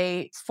think, and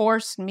they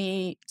forced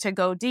me to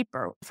go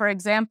deeper. For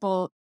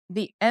example,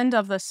 the end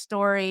of the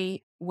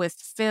story with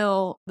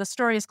Phil, the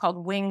story is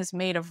called Wings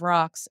Made of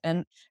Rocks,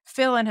 and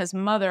Phil and his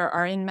mother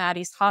are in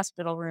Maddie's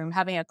hospital room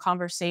having a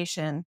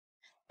conversation,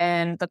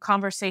 and the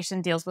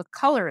conversation deals with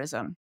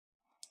colorism.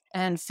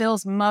 And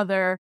Phil's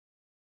mother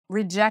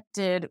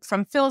rejected,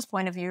 from Phil's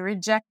point of view,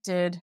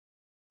 rejected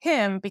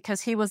him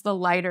because he was the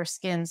lighter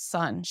skinned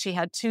son. She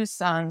had two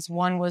sons.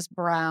 One was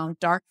brown,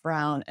 dark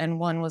brown, and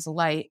one was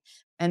light.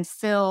 And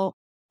Phil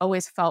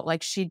always felt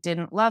like she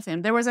didn't love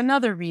him. There was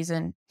another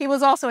reason. He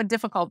was also a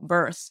difficult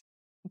birth,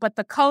 but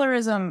the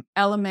colorism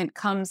element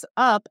comes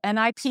up, and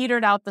I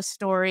petered out the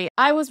story.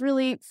 I was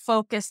really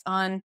focused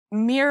on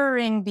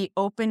mirroring the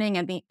opening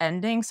and the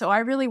ending. So I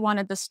really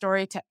wanted the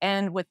story to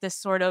end with this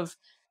sort of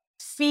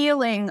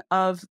feeling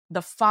of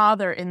the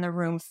father in the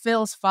room,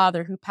 Phil's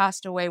father, who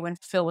passed away when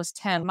Phil was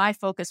 10. My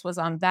focus was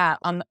on that,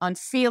 on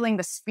feeling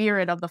the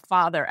spirit of the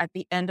father at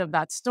the end of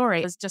that story.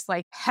 It was just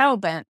like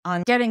hell-bent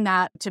on getting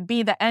that to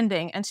be the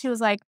ending. And she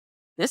was like,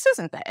 this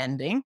isn't the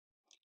ending.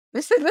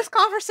 This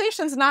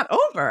conversation's not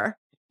over.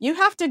 You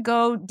have to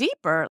go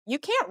deeper. You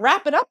can't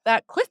wrap it up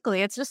that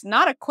quickly. It's just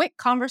not a quick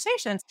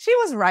conversation. She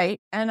was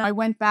right. And I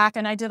went back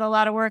and I did a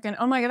lot of work. And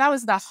oh my God, that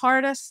was the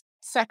hardest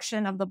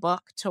section of the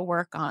book to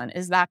work on,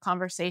 is that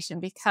conversation,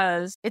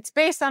 because it's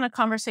based on a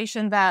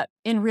conversation that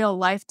in real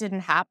life didn't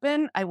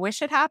happen. I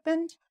wish it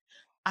happened.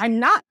 I'm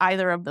not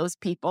either of those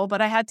people, but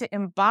I had to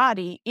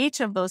embody each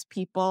of those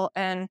people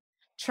and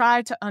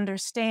try to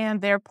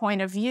understand their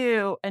point of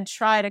view and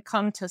try to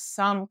come to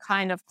some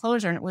kind of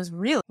closure. And it was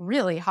really,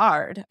 really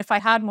hard. If I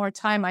had more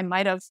time, I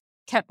might have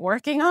kept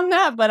working on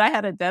that, but I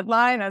had a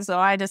deadline, and so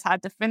I just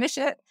had to finish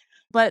it.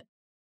 But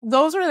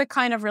those were the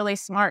kind of really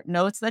smart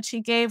notes that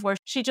she gave, where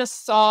she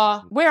just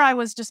saw where I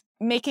was just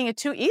making it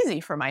too easy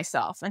for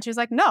myself. And she was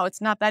like, no,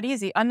 it's not that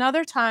easy.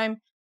 Another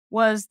time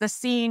was the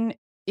scene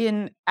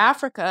in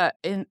Africa,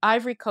 in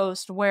Ivory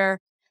Coast, where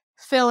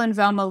Phil and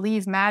Velma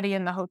leave Maddie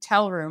in the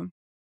hotel room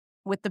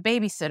with the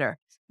babysitter.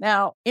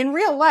 Now, in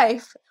real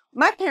life,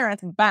 my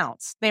parents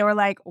bounced. They were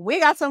like, we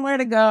got somewhere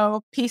to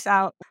go. Peace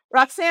out.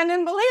 Roxanne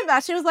didn't believe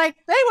that. She was like,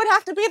 they would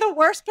have to be the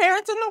worst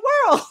parents in the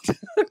world.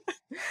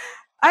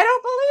 I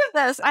don't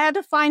believe this. I had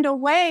to find a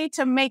way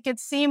to make it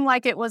seem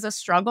like it was a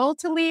struggle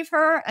to leave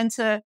her and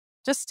to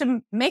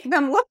make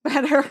them look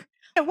better.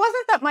 It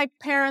wasn't that my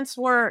parents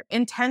were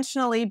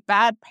intentionally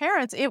bad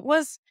parents. It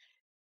was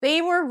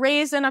they were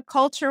raised in a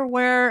culture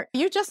where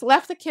you just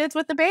left the kids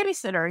with the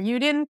babysitter. You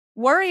didn't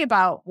worry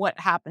about what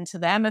happened to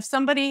them. If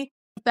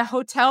the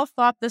hotel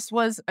thought this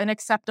was an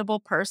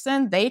acceptable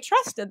person, they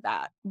trusted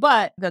that.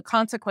 But the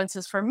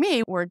consequences for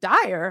me were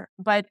dire.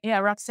 But yeah,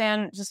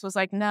 Roxanne just was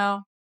like,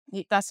 no,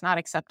 that's not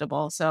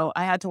acceptable. So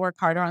I had to work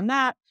harder on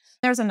that.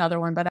 There's another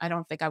one, but I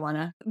don't think I want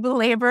to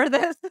belabor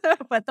this.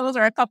 But those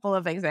are a couple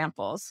of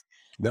examples.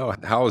 No,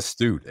 how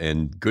astute,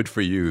 and good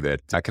for you.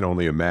 That I can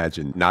only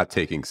imagine not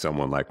taking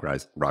someone like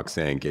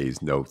Roxane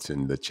Gay's notes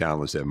and the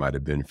challenge that might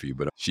have been for you,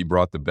 but she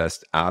brought the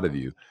best out of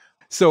you.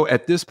 So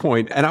at this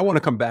point, and I want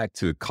to come back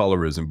to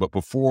colorism, but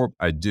before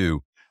I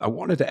do, I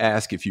wanted to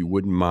ask if you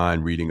wouldn't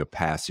mind reading a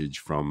passage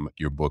from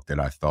your book that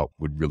I thought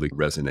would really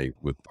resonate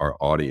with our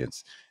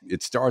audience.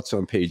 It starts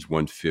on page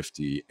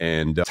 150,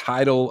 and the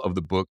title of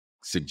the book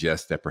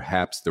suggests that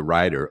perhaps the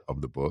writer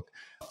of the book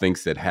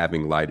thinks that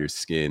having lighter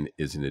skin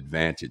is an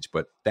advantage,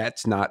 but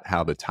that's not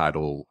how the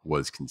title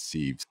was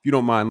conceived. If you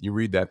don't mind, you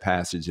read that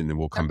passage and then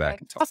we'll come back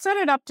and talk. I'll set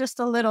it up just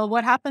a little.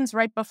 What happens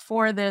right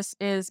before this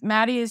is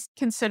Maddie is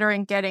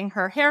considering getting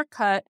her hair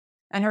cut,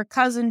 and her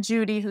cousin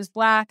Judy, who's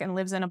Black and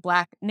lives in a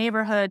Black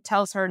neighborhood,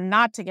 tells her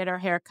not to get her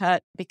hair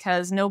cut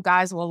because no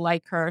guys will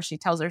like her. She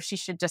tells her she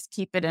should just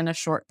keep it in a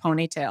short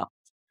ponytail.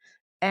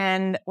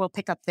 And we'll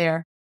pick up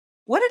there.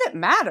 What did it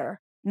matter?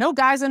 No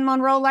guys in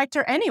Monroe liked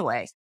her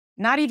anyway.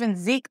 Not even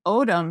Zeke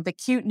Odom, the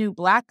cute new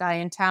Black guy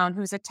in town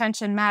whose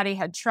attention Maddie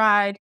had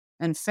tried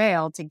and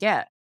failed to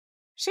get.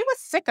 She was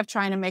sick of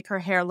trying to make her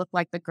hair look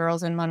like the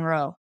girls in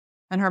Monroe,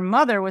 and her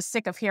mother was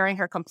sick of hearing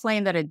her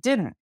complain that it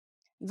didn't.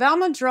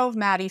 Velma drove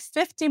Maddie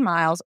 50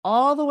 miles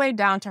all the way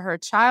down to her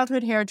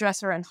childhood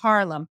hairdresser in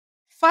Harlem,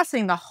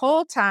 fussing the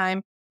whole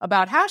time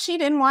about how she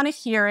didn't want to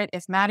hear it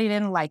if Maddie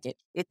didn't like it.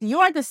 It's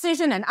your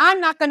decision and I'm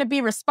not going to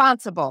be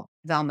responsible,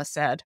 Velma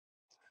said.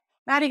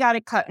 Maddie got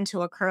it cut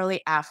into a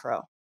curly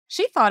afro.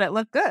 She thought it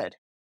looked good.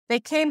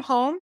 They came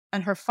home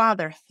and her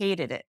father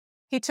hated it.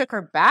 He took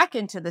her back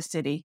into the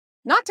city,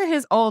 not to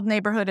his old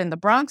neighborhood in the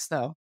Bronx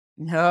though.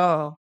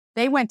 No,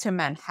 they went to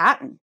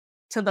Manhattan,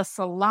 to the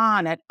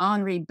salon at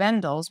Henri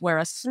Bendel's, where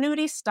a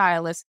snooty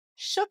stylist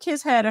shook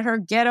his head at her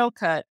ghetto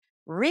cut,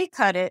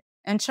 recut it,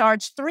 and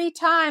charged 3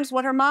 times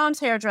what her mom's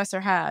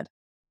hairdresser had.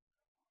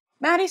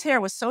 Maddie's hair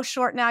was so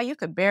short now you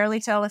could barely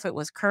tell if it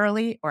was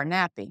curly or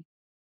nappy.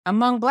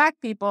 Among Black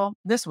people,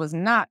 this was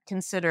not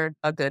considered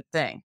a good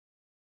thing.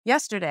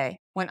 Yesterday,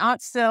 when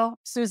Aunt Sil,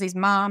 Susie's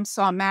mom,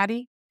 saw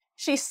Maddie,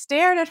 she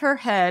stared at her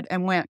head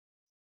and went,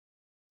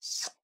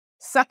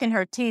 sucking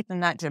her teeth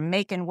in that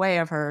Jamaican way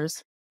of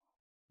hers.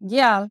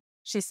 Yeah,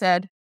 she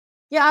said,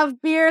 you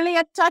have barely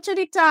a touch of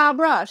the tar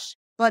brush,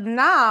 but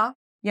now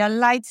your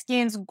light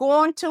skin's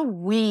going to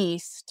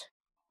waste.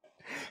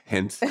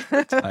 Hence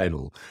the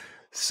title.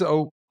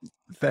 So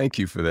thank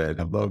you for that.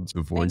 I love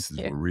the voices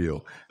were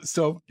real.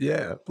 So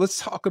yeah, let's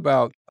talk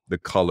about the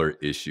color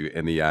issue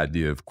and the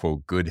idea of,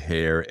 quote, good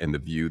hair and the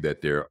view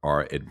that there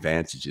are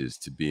advantages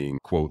to being,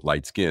 quote,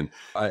 light skinned.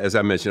 As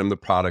I mentioned, I'm the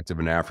product of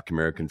an African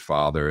American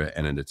father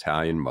and an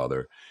Italian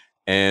mother.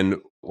 And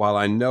while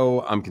I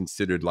know I'm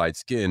considered light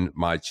skinned,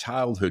 my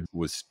childhood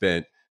was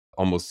spent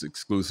almost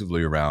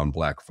exclusively around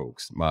Black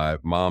folks. My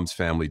mom's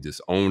family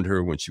disowned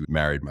her when she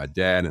married my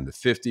dad in the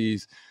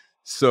 50s.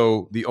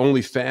 So the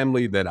only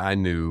family that I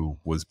knew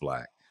was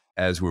Black,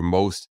 as were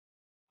most,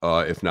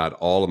 if not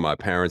all of my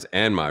parents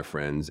and my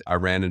friends. I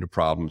ran into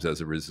problems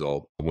as a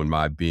result when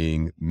my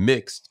being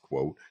mixed,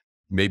 quote,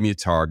 made me a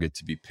target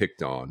to be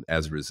picked on.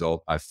 As a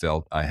result, I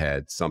felt I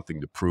had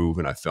something to prove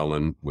and I fell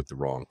in with the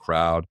wrong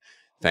crowd.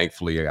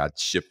 Thankfully, I got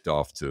shipped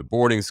off to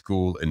boarding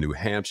school in New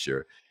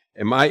Hampshire.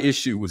 And my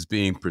issue was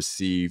being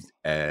perceived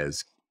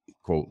as,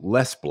 quote,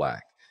 less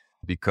Black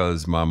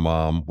because my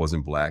mom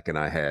wasn't Black and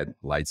I had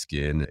light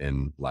skin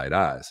and light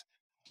eyes.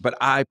 But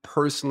I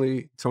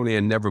personally, Tony, I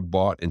never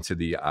bought into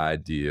the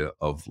idea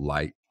of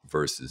light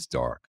versus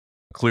dark.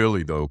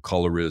 Clearly, though,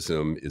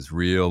 colorism is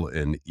real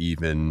and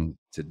even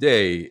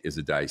today is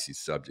a dicey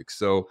subject.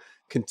 So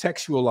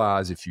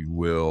contextualize, if you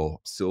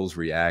will, Syl's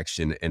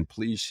reaction and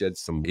please shed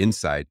some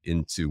insight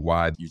into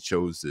why you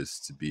chose this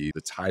to be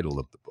the title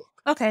of the book.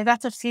 Okay,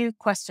 that's a few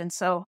questions.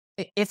 So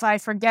if I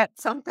forget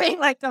something,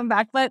 like come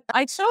back. But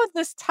I chose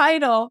this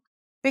title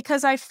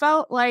because I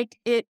felt like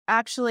it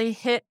actually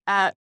hit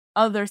at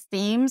other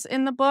themes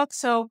in the book.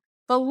 So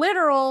the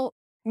literal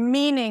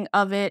meaning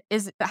of it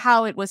is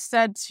how it was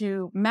said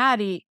to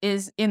Maddie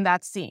is in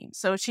that scene.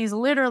 So she's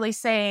literally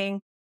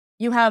saying,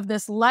 you have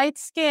this light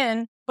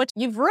skin, but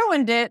you've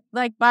ruined it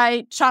like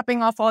by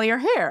chopping off all your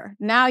hair.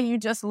 Now you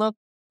just look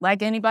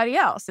like anybody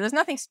else. There's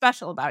nothing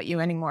special about you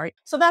anymore.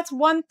 So that's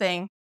one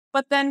thing.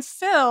 But then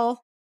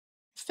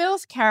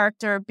Phil's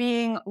character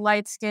being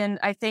light skinned,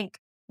 I think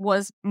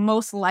was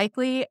most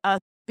likely a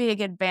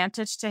big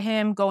advantage to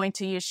him going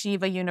to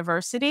Yeshiva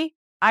University.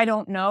 I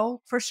don't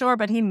know for sure,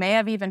 but he may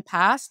have even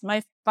passed.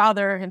 My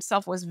father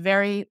himself was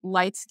very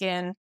light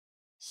skinned.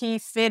 He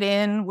fit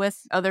in with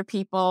other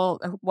people,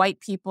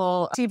 white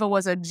people. Yeshiva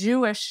was a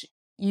Jewish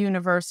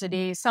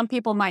university. Some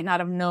people might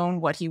not have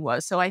known what he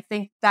was. So I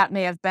think that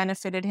may have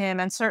benefited him.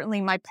 And certainly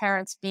my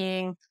parents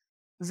being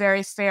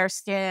very fair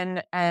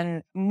skinned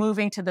and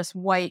moving to this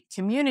white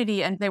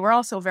community. And they were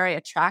also very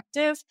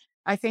attractive.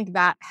 I think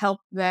that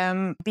helped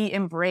them be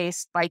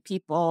embraced by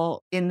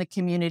people in the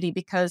community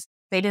because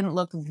they didn't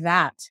look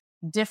that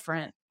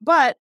different.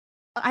 But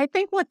I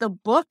think what the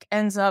book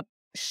ends up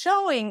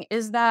showing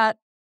is that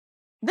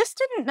this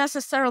didn't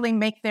necessarily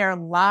make their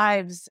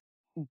lives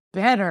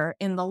better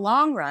in the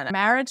long run.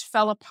 Marriage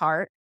fell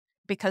apart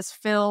because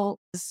Phil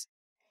is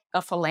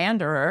a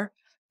philanderer.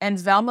 And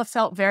Velma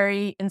felt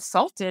very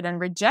insulted and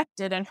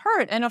rejected and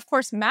hurt. And of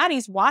course,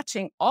 Maddie's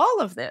watching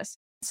all of this.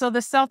 So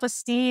the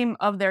self-esteem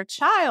of their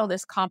child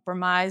is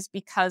compromised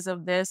because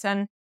of this.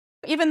 And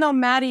even though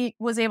Maddie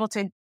was able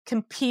to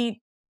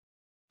compete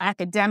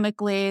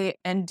academically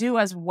and do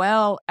as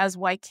well as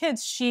white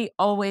kids, she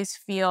always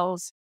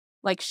feels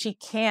like she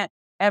can't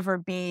ever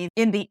be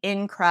in the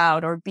in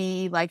crowd or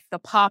be like the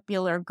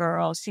popular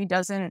girl. She's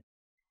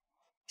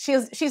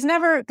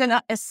never going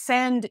to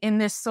ascend in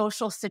this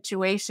social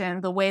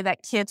situation the way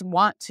that kids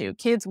want to.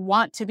 Kids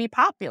want to be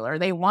popular.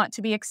 They want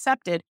to be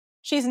accepted.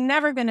 She's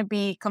never going to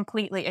be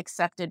completely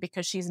accepted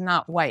because she's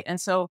not white. And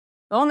so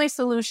the only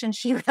solution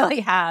she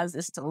really has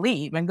is to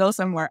leave and go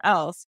somewhere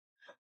else.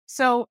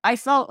 So I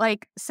felt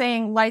like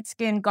saying light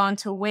skin gone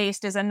to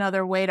waste is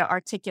another way to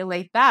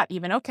articulate that.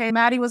 Even, okay,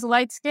 Maddie was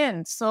light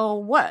skinned. So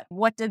what?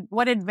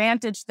 What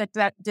advantage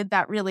did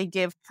that really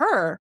give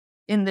her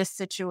in this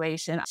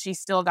situation? She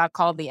still got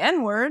called the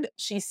N-word.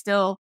 She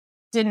still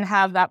didn't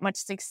have that much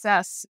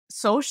success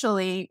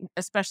socially,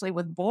 especially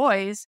with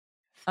boys.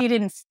 She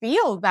didn't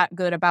feel that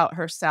good about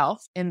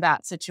herself in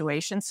that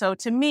situation. So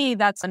to me,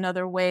 that's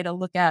another way to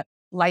look at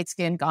light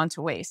skin gone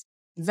to waste.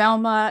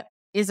 Velma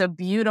is a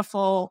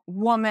beautiful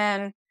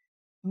woman,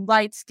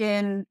 light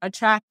skin,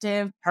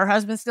 attractive. Her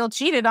husband still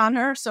cheated on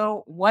her.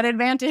 So what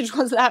advantage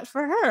was that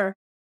for her?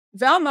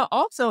 Velma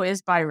also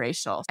is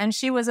biracial, and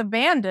she was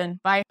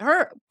abandoned by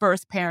her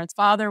birth parents.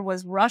 Father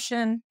was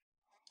Russian.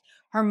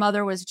 Her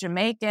mother was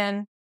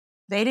Jamaican.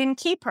 They didn't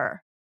keep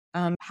her.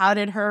 How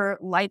did her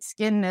light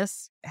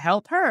skinnedness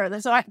help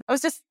her? So I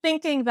was just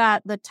thinking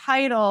that the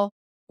title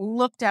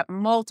looked at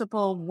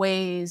multiple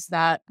ways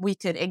that we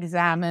could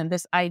examine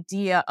this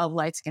idea of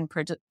light skin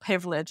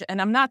privilege.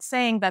 And I'm not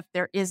saying that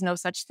there is no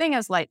such thing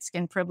as light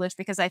skin privilege,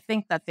 because I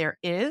think that there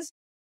is.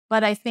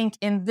 But I think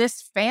in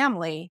this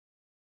family,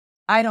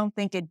 I don't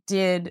think it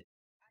did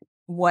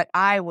what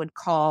I would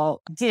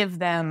call give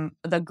them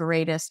the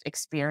greatest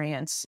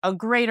experience, a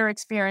greater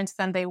experience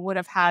than they would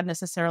have had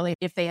necessarily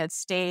if they had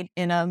stayed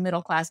in a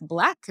middle-class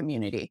Black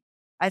community.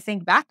 I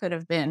think that could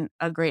have been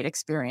a great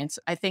experience.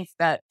 I think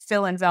that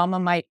Phil and Velma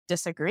might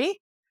disagree,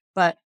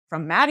 but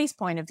from Maddie's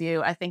point of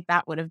view, I think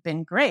that would have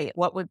been great.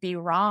 What would be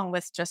wrong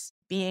with just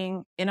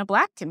being in a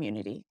Black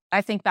community?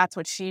 I think that's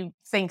what she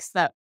thinks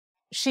that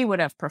she would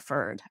have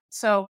preferred.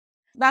 So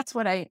that's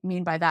what I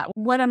mean by that.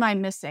 What am I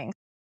missing?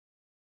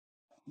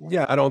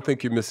 Yeah, I don't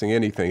think you're missing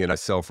anything. And I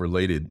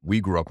self-related.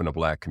 We grew up in a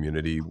Black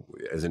community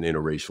as an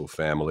interracial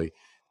family.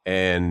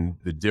 And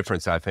the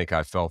difference I think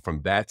I felt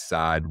from that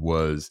side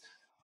was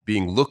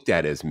being looked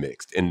at as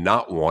mixed and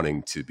not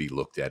wanting to be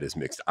looked at as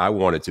mixed. I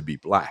wanted to be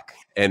Black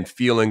and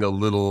feeling a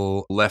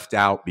little left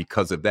out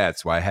because of that.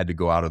 So I had to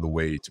go out of the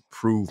way to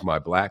prove my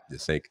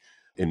Blackness. I think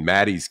in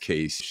Maddie's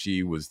case,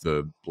 she was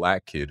the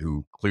Black kid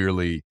who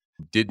clearly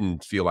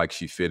didn't feel like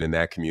she fit in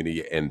that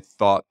community and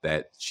thought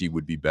that she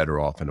would be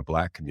better off in a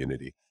Black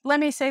community. Let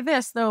me say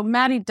this, though.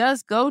 Maddie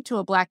does go to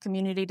a Black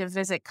community to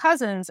visit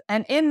cousins.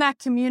 And in that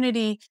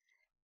community,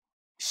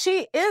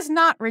 she is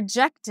not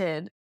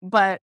rejected,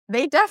 but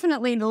they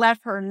definitely let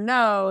her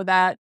know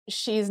that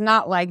she's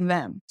not like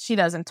them. She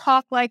doesn't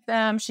talk like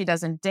them. She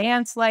doesn't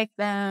dance like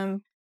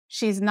them.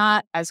 She's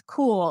not as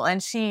cool.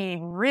 And she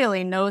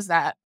really knows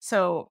that.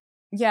 So,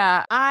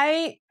 yeah,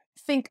 I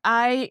think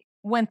I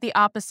went the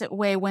opposite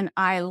way when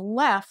I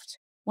left.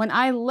 When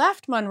I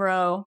left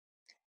Monroe,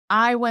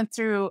 I went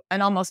through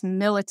an almost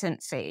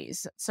militant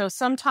phase. So,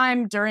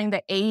 sometime during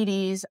the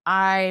 80s,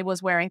 I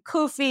was wearing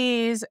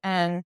kufis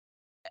and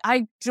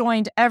I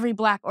joined every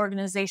Black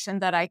organization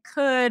that I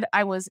could.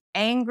 I was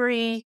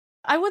angry.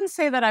 I wouldn't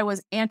say that I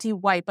was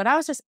anti-white, but I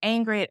was just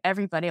angry at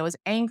everybody. I was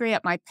angry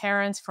at my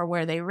parents for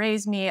where they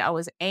raised me. I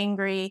was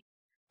angry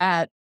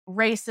at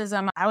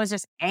racism. I was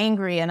just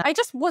angry and I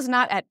just was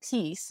not at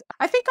peace.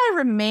 I think I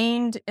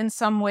remained in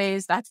some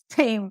ways that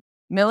same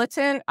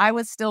militant. I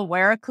would still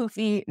wear a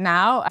kufi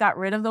now. I got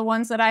rid of the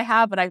ones that I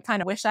have, but I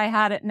kind of wish I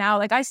had it now.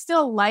 Like I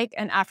still like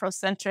an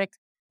Afrocentric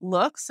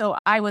look. So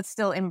I would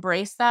still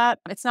embrace that.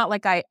 It's not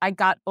like I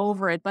got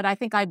over it, but I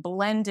think I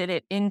blended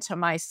it into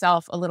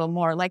myself a little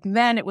more. Like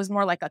then it was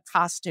more like a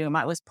costume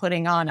I was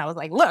putting on. I was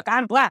like, look,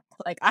 I'm Black.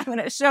 Like I'm going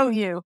to show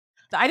you.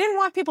 I didn't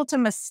want people to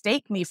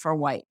mistake me for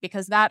white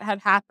because that had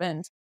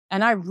happened.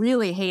 And I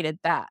really hated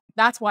that.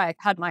 That's why I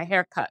had my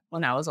hair cut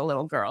when I was a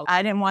little girl.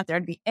 I didn't want there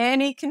to be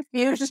any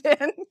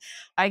confusion.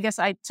 I guess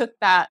I took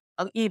that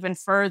even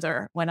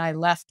further when I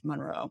left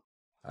Monroe.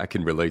 I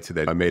can relate to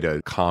that. I made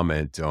a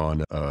comment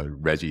on a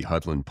Reggie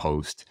Hudlin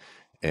post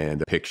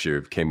and a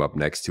picture came up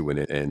next to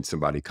it and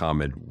somebody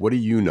commented, "What do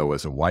you know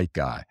as a white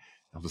guy?"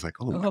 I was like,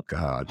 oh my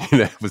God,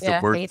 that was the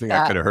worst thing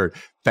I could have heard.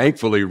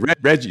 Thankfully,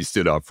 Reggie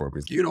stood up for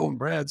me. You know,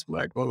 Brad's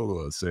Black, blah, blah,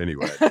 blah. So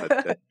anyway,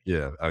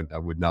 I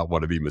would not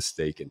want to be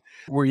mistaken.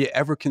 Were you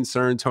ever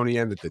concerned, Tony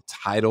Ann, that the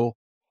title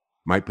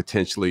might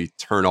potentially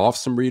turn off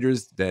some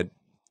readers that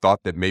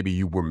thought that maybe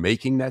you were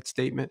making that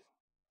statement?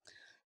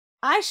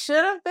 I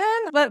should have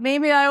been, but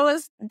maybe I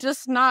was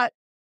just not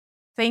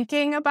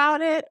thinking about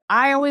it.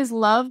 I always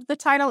loved the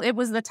title. It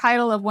was the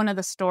title of one of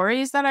the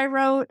stories that I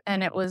wrote,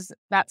 and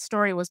that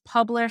story was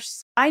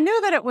published. I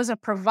knew that it was a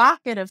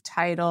provocative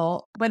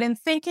title, but in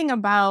thinking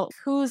about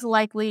who's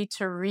likely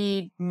to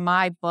read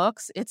my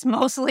books, it's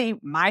mostly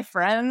my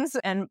friends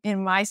and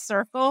in my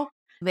circle.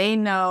 They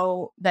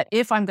know that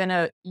if I'm going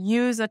to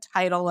use a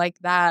title like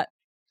that,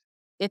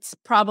 it's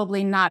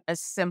probably not as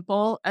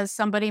simple as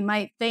somebody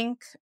might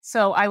think.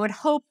 So I would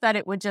hope that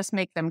it would just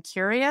make them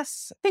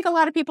curious. I think a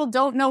lot of people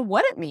don't know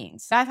what it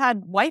means. I've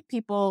had white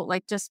people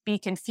like just be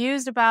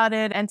confused about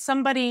it. And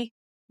somebody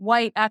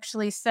white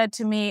actually said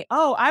to me,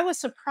 "Oh, I was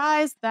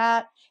surprised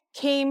that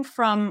came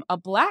from a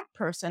Black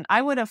person.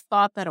 I would have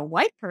thought that a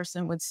white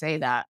person would say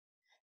that."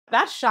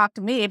 That shocked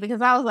me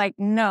because I was like,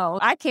 no,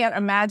 I can't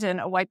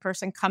imagine a white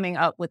person coming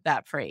up with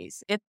that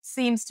phrase. It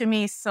seems to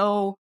me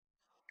so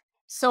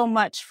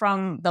much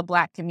from the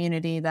Black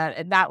community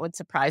that would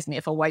surprise me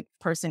if a white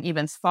person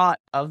even thought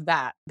of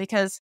that.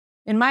 Because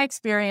in my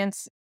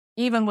experience,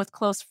 even with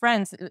close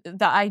friends,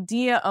 the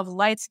idea of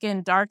light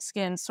skin, dark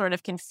skin sort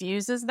of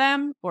confuses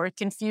them, or it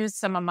confused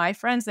some of my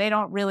friends. They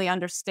don't really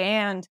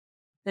understand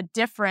the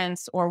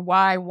difference or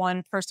why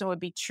one person would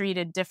be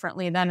treated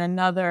differently than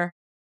another.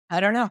 I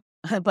don't know,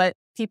 but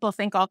people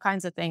think all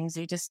kinds of things.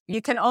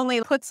 You can only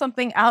put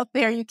something out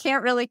there. You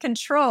can't really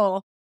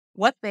control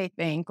what they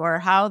think or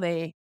how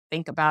they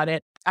think about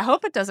it. I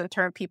hope it doesn't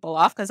turn people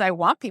off because I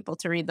want people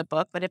to read the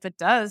book, but if it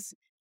does,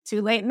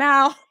 too late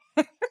now.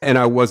 And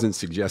I wasn't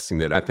suggesting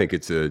that. I think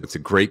it's a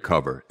great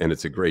cover and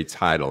it's a great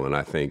title. And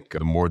I think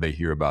the more they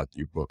hear about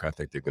your book, I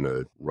think they're going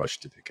to rush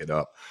to pick it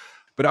up.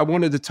 But I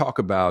wanted to talk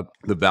about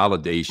the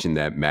validation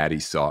that Maddie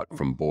sought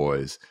from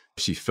boys.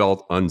 She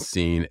felt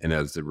unseen and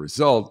as a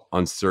result,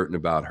 uncertain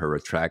about her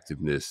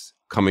attractiveness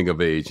coming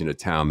of age in a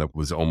town that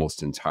was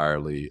almost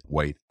entirely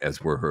white,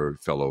 as were her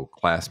fellow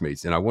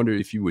classmates. And I wonder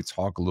if you would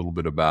talk a little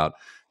bit about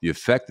the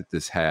effect that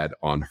this had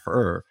on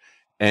her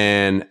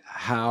and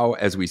how,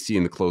 as we see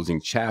in the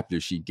closing chapter,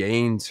 she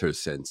gains her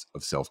sense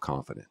of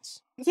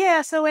self-confidence.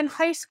 Yeah, so in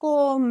high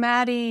school,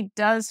 Maddie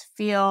does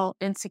feel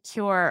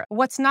insecure.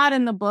 What's not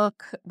in the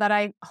book that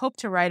I hope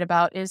to write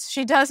about is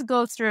she does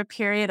go through a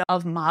period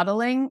of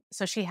modeling.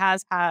 So she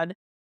has had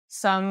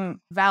some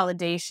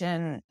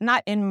validation,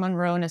 not in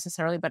Monroe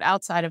necessarily, but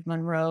outside of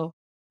Monroe,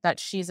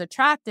 that she's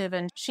attractive.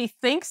 And she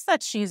thinks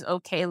that she's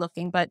okay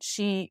looking, but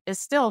she is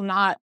still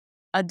not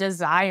a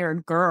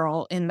desired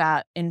girl in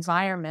that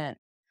environment.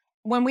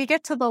 When we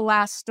get to the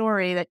last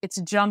story, that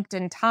it's jumped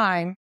in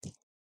time,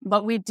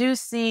 But we do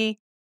see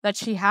that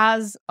she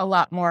has a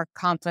lot more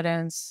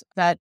confidence,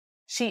 that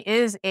she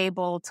is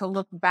able to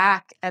look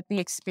back at the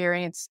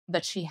experience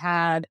that she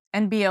had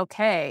and be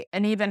okay,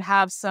 and even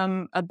have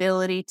some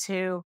ability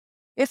to,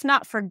 if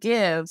not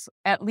forgive,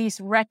 at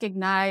least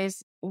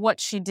recognize what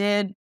she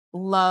did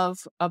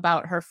love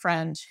about her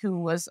friend who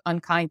was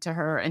unkind to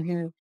her and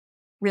who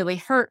really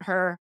hurt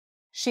her.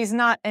 She's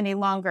not any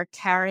longer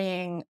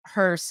carrying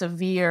her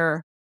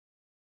severe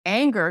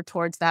anger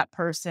towards that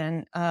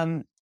person.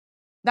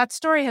 That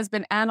story has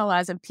been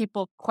analyzed and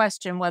people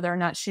question whether or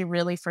not she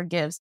really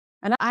forgives.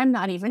 And I'm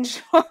not even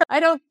sure. I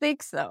don't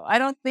think so. I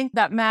don't think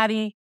that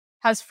Maddie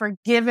has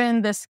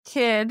forgiven this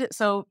kid.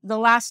 So the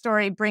last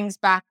story brings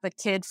back the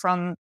kid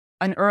from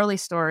an early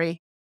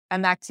story.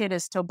 And that kid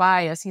is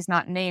Tobias. He's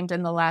not named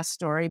in the last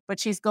story, but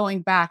she's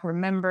going back,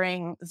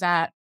 remembering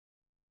that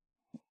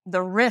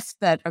the rift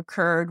that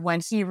occurred when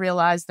he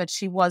realized that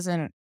she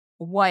wasn't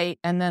white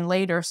and then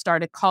later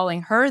started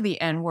calling her the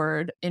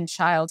N-word in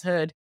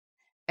childhood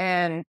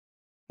and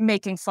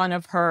making fun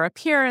of her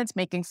appearance,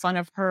 making fun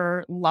of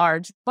her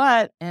large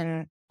butt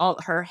and all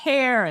her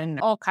hair and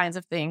all kinds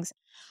of things.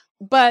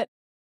 But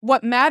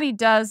what Maddie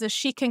does is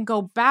she can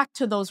go back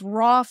to those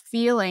raw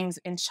feelings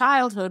in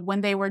childhood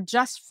when they were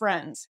just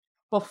friends,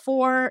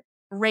 before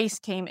race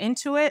came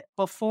into it,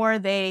 before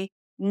they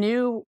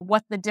knew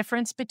what the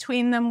difference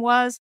between them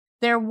was.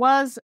 There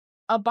was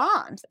a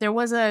bond, there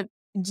was a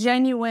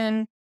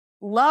genuine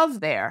love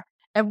there.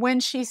 And when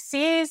she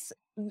sees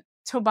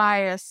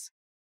Tobias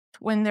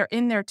when they're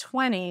in their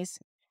 20s,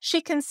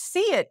 she can see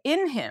it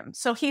in him.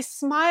 So he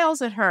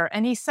smiles at her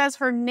and he says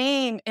her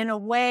name in a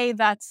way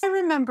that's, I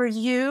remember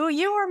you.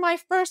 You were my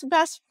first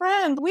best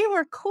friend. We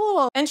were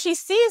cool. And she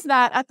sees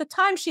that. At the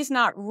time, she's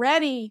not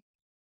ready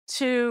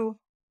to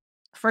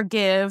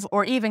forgive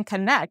or even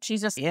connect.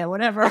 She's just, yeah,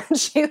 whatever.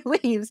 She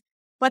leaves.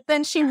 But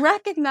then she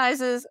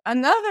recognizes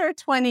another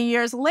 20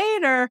 years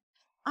later,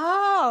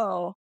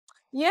 oh,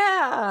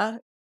 yeah,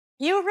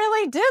 you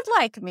really did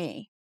like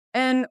me.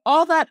 And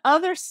all that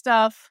other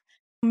stuff,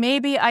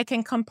 maybe I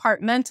can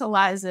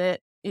compartmentalize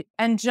it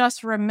and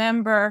just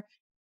remember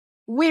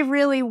we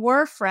really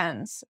were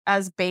friends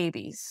as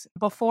babies.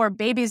 Before,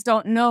 babies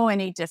don't know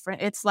any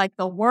different. It's like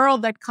the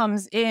world that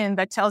comes in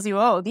that tells you,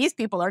 oh, these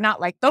people are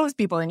not like those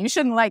people and you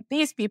shouldn't like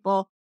these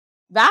people.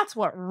 That's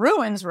what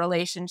ruins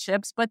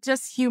relationships. But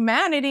just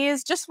humanity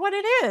is just what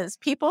it is.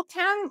 People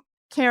can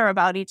care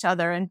about each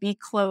other and be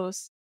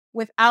close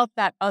without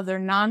that other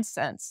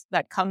nonsense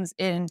that comes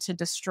in to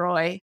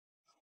destroy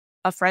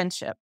a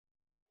friendship.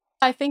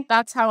 I think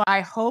that's how I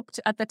hoped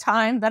at the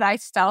time that I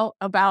felt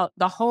about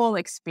the whole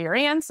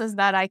experience, is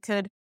that I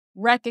could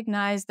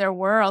recognize there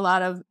were a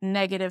lot of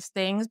negative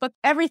things, but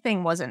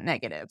everything wasn't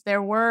negative.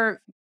 There were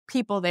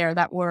people there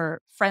that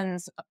were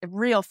friends,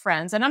 real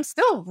friends, and I'm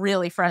still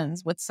really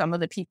friends with some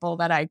of the people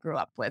that I grew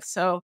up with.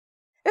 So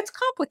it's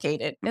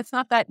complicated. It's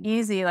not that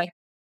easy, like,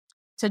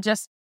 to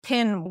just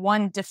pin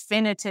one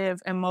definitive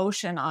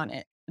emotion on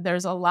it.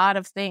 There's a lot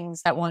of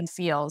things that one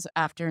feels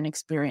after an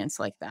experience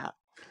like that.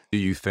 Do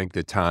you think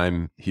that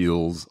time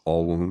heals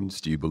all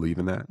wounds? Do you believe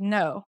in that?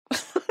 No,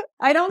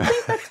 I don't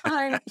think that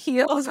time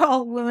heals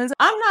all wounds.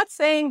 I'm not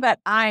saying that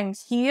I'm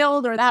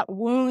healed or that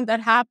wound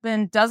that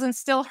happened doesn't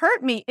still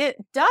hurt me. It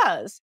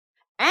does.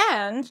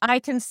 And I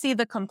can see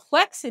the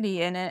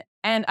complexity in it.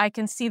 And I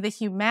can see the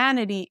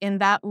humanity in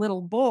that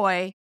little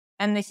boy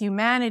and the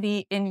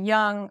humanity in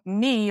young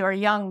me or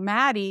young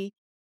Maddie,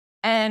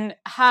 and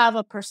have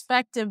a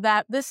perspective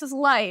that this is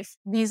life.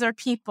 These are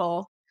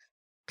people.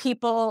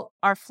 People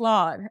are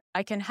flawed.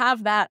 I can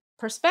have that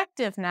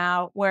perspective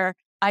now, where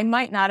I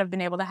might not have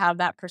been able to have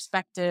that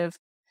perspective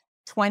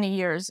 20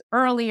 years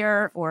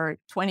earlier or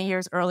 20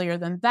 years earlier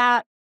than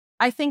that.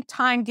 I think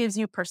time gives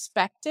you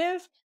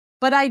perspective,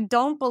 but I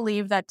don't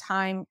believe that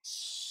time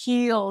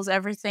heals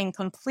everything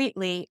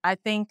completely. I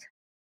think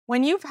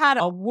when you've had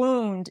a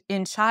wound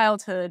in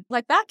childhood,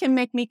 like, that can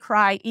make me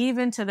cry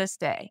even to this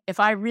day.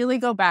 If I really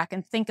go back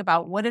and think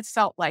about what it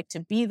felt like to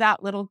be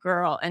that little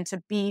girl and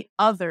to be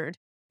othered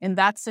in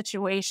that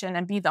situation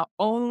and be the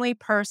only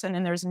person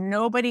and there's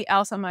nobody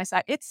else on my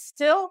side, it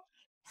still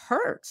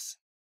hurts.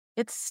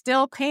 It's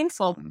still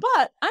painful,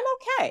 but I'm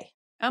okay.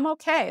 I'm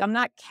okay. I'm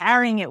not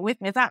carrying it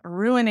with me. It's not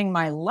ruining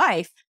my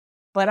life,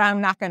 but I'm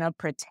not going to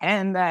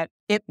pretend that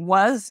it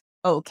was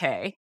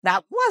okay.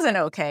 That wasn't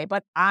okay,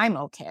 but I'm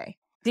okay.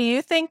 Do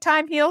you think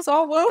time heals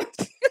all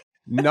wounds?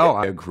 No,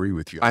 I agree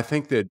with you. I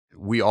think that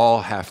we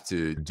all have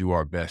to do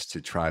our best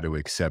to try to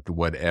accept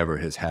whatever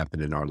has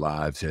happened in our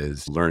lives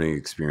as learning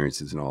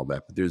experiences and all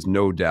that. But there's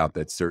no doubt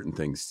that certain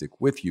things stick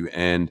with you.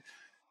 And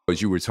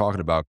as you were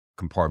talking about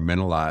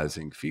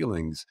compartmentalizing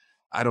feelings,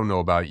 I don't know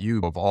about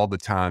you, of all the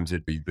times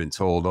that you've been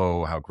told,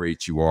 oh, how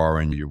great you are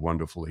and you're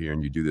wonderful here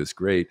and you do this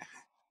great,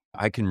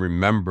 I can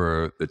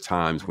remember the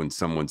times when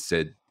someone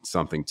said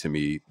something to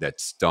me that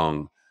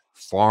stung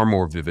far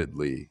more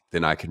vividly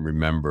than I can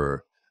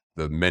remember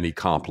the many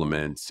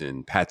compliments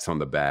and pats on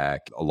the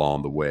back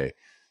along the way.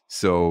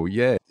 So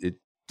yeah, it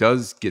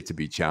does get to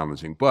be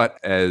challenging. But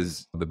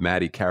as the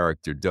Maddie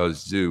character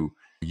does do,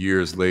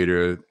 Years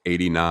later,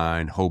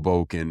 89,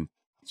 Hoboken,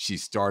 she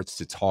starts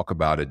to talk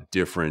about a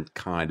different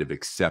kind of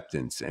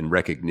acceptance and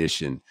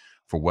recognition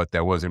for what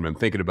that was. And I'm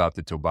thinking about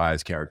the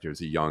Tobias character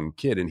as a young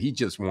kid, and he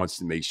just wants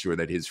to make sure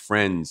that his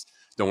friends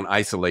don't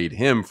isolate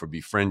him for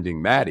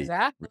befriending Maddie,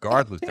 Exactly.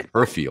 regardless of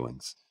her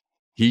feelings.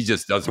 He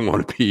just doesn't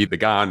want to be the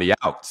guy on the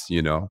outs,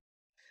 you know?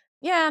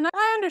 Yeah, and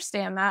I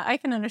understand that. I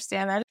can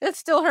understand that. It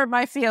still hurt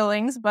my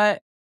feelings,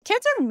 but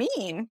kids are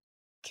mean.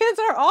 Kids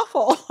are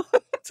awful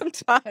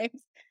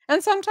sometimes.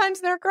 And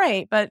sometimes they're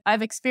great, but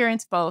I've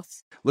experienced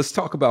both. Let's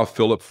talk about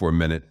Philip for a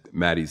minute,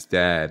 Maddie's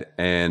dad,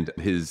 and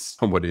his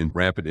somewhat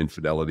rampant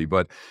infidelity,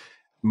 but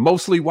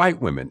mostly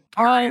white women.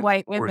 All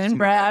white Or women,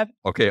 Brad.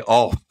 okay,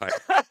 all white.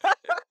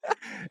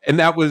 And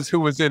that was who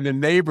was in the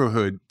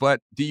neighborhood.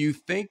 But do you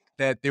think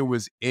that there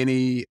was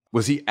he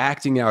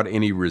acting out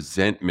any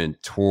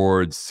resentment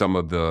towards some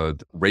of the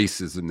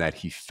racism that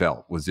he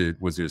felt? Was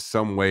there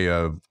some way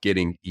of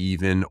getting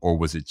even, or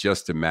was it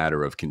just a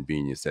matter of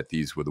convenience that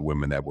these were the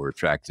women that were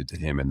attracted to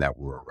him and that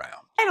were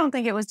around? I don't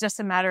think it was just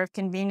a matter of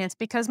convenience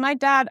because my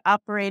dad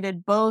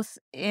operated both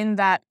in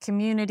that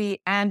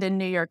community and in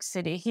New York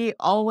City. He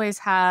always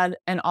had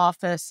an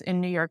office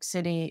in New York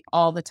City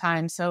all the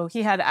time. So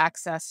he had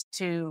access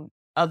to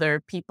other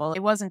people. It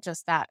wasn't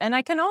just that. And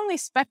I can only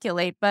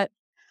speculate, but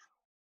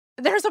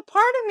there's a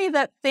part of me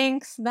that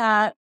thinks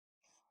that,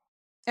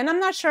 and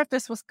I'm not sure if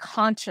this was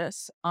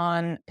conscious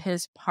on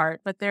his part,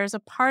 but there's a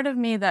part of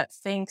me that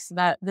thinks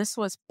that this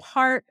was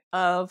part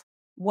of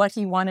what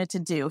he wanted to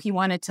do. He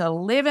wanted to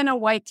live in a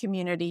white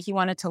community. He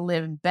wanted to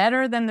live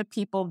better than the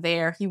people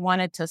there. He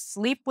wanted to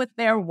sleep with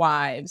their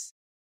wives.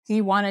 He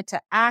wanted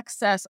to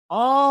access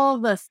all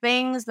the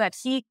things that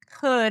he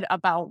could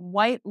about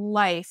white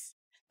life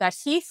that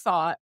he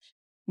thought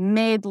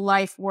made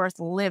life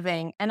worth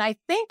living. And I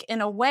think in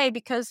a way,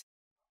 because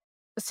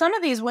some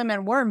of these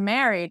women were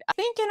married, I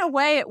think in a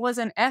way it was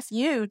an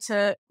FU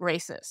to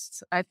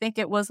racists. I think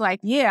it was like,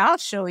 yeah, I'll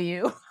show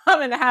you. I'm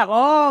going to have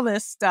all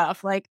this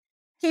stuff. Like,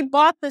 he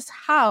bought this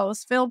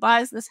house, Phil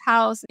buys this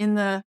house in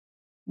the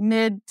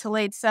mid to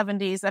late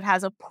 70s that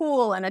has a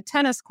pool and a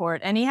tennis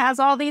court, and he has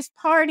all these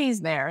parties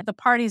there. The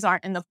parties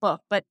aren't in the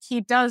book, but he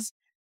does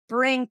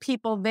bring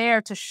people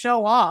there to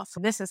show off,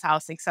 this is how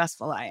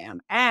successful I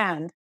am.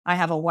 And I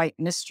have a white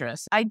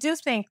mistress. I do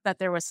think that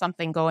there was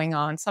something going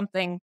on,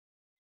 something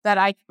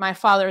that my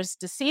father's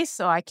deceased,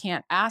 so I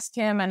can't ask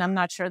him, and I'm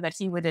not sure that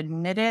he would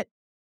admit it.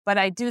 But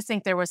I do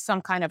think there was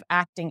some kind of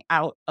acting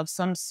out of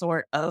some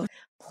sort of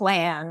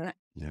plan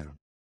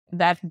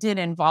that did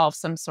involve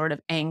some sort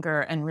of anger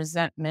and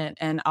resentment,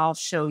 and I'll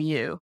show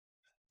you.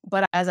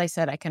 But as I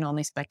said, I can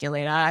only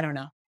speculate. I don't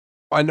know.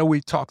 I know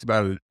we talked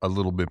about it a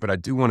little bit, but I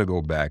do want to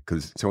go back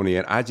because, Tony,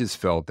 and I just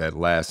felt that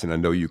last, and I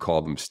know you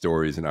call them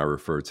stories and I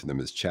refer to them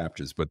as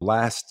chapters, but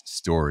last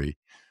story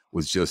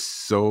was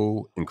just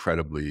so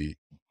incredibly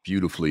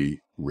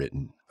beautifully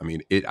written. I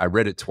mean, I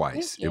read it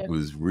twice. It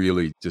was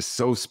really just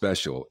so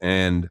special.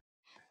 And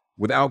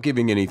without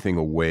giving anything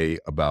away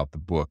about the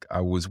book,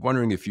 I was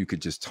wondering if you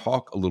could just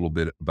talk a little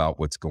bit about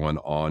what's going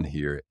on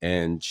here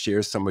and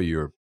share some of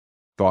your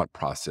thought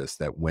process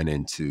that went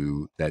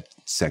into that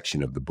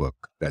section of the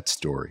book, that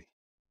story.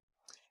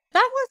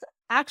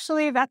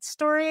 That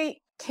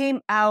story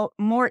came out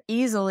more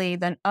easily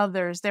than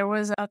others. There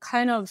was a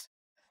kind of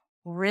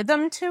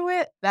rhythm to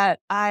it that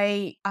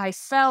I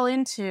fell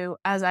into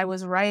as I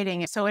was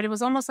writing it. So it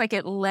was almost like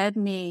it led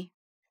me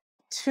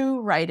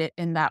to write it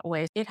in that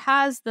way. It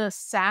has the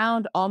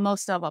sound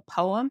almost of a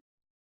poem.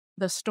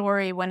 The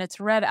story, when it's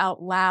read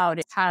out loud,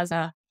 it has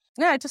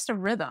just a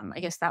rhythm. I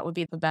guess that would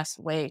be the best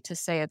way to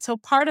say it. So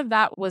part of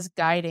that was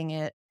guiding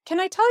it. Can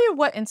I tell you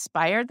what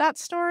inspired that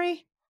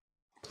story?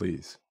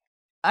 Please.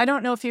 I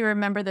don't know if you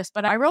remember this,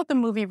 but I wrote the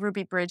movie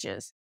Ruby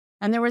Bridges.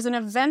 And there was an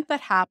event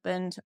that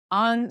happened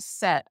on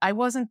set. I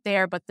wasn't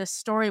there, but this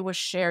story was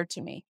shared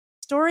to me.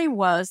 The story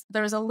was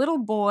there was a little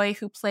boy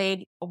who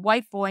played a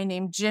white boy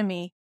named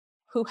Jimmy,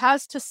 who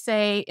has to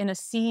say in a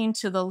scene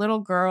to the little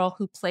girl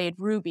who played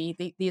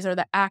Ruby, these are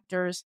the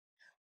actors,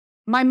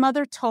 my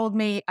mother told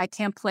me I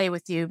can't play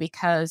with you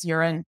because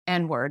you're an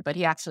N-word, but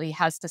he actually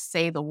has to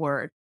say the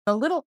word. The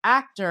little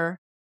actor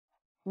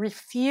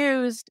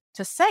refused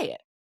to say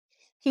it.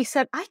 He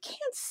said, I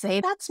can't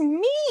say that's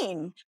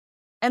mean.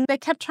 And they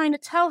kept trying to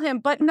tell him,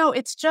 but no,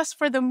 it's just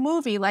for the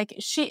movie. Like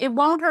it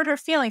won't hurt her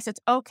feelings. It's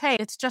okay.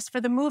 It's just for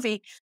the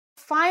movie.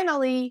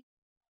 Finally,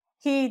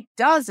 he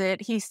does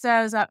it. He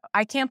says,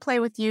 I can't play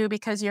with you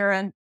because you're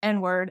an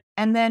N-word.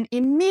 And then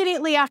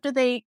immediately after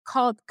they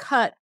called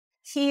cut,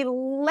 he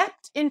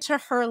leapt into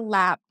her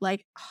lap,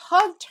 like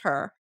hugged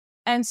her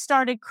and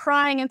started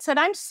crying and said,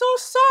 I'm so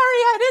sorry.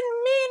 I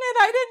didn't mean it.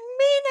 I didn't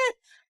mean it.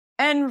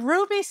 And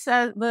Ruby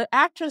says, the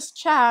actress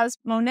Chaz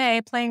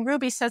Monet playing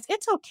Ruby says,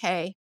 it's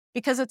okay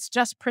because it's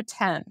just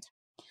pretend.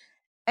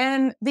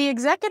 And the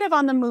executive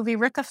on the movie,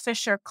 Ricka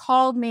Fisher,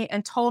 called me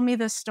and told me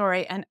this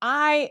story. And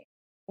I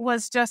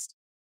was just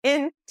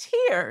in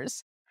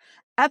tears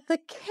at the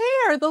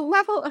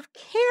level of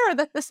care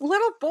that this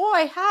little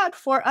boy had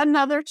for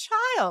another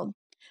child.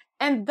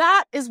 And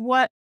that is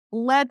what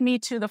led me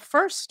to the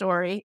first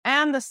story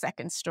and the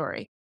second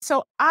story.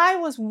 So I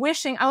was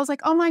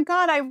like, oh my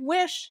God, I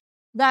wish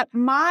that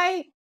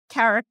my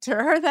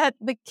character, that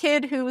the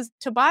kid who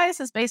Tobias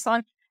is based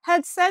on,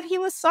 had said he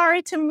was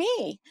sorry to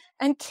me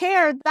and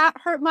cared. That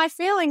hurt my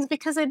feelings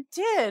because it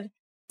did.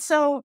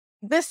 So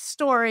this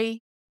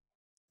story,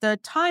 the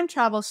time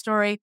travel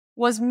story,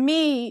 was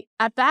me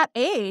at that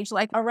age,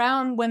 like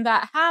around when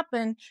that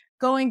happened,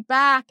 going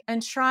back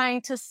and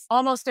trying to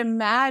almost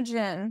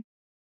imagine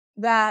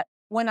that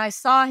when I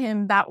saw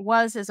him, that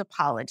was his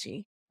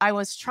apology. I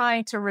was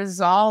trying to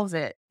resolve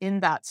it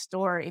in that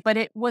story, but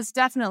it was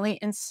definitely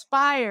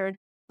inspired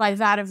by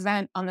that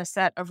event on the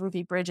set of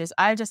Ruby Bridges.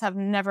 I just have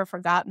never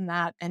forgotten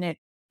that. And it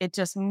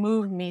just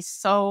moved me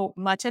so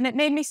much. And it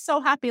made me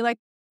so happy. Like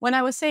when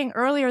I was saying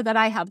earlier that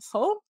I have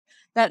hope,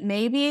 that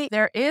maybe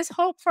there is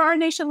hope for our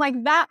nation,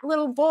 like that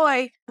little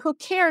boy who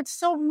cared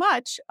so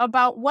much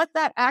about what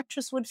that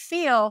actress would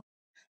feel.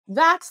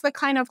 That's the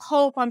kind of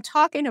hope I'm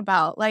talking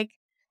about. Like,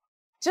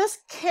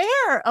 just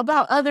care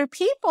about other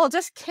people,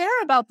 just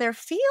care about their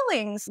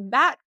feelings.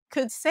 That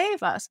could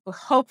save us.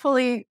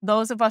 Hopefully,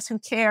 those of us who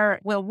care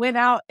will win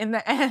out in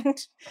the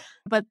end.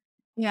 But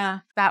yeah,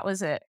 that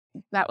was it.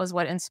 That was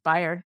what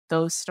inspired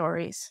those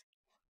stories.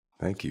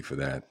 Thank you for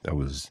that. That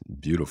was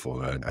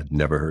beautiful. I'd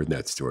never heard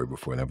that story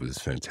before. That was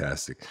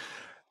fantastic.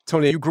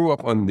 Toni, you grew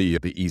up on the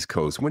East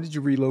Coast. When did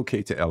you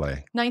relocate to LA?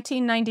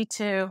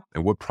 1992.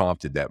 And what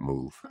prompted that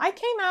move? I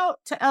came out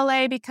to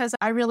LA because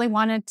I really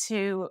wanted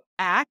to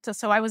act.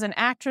 So I was an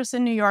actress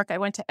in New York. I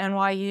went to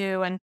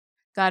NYU and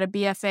got a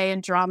BFA in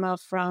drama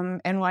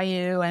from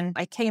NYU. And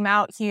I came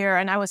out here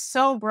and I was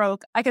so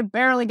broke. I could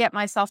barely get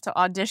myself to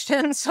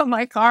audition. So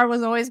my car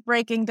was always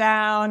breaking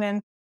down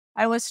and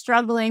I was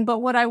struggling. But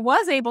what I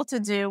was able to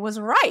do was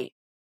write.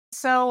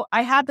 So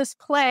I had this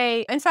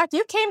play. In fact,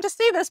 you came to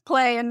see this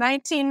play in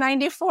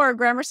 1994.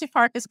 Gramercy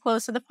Park is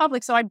closed to the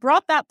public. So I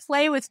brought that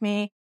play with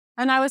me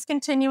and I was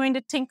continuing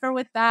to tinker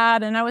with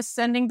that and I was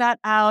sending that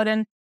out.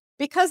 And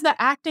because the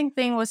acting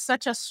thing was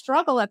such a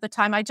struggle at the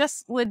time, I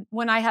just would,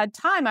 when I had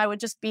time, I would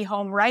just be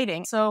home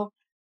writing. So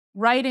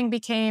writing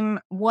became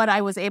what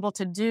I was able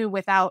to do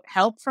without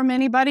help from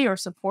anybody or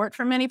support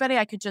from anybody.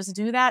 I could just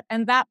do that.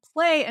 And that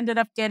play ended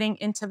up getting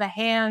into the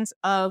hands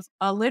of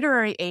a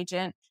literary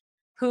agent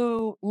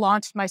who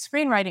launched my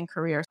screenwriting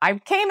career. I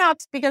came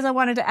out because I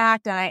wanted to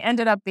act and I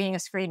ended up being a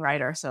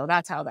screenwriter. So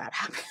that's how that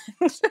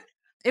happened.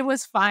 It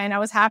was fine. I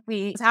was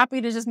happy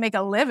to just make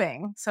a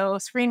living. So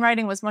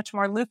screenwriting was much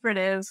more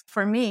lucrative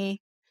for me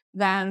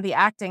than the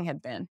acting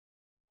had been.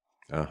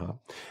 Uh-huh.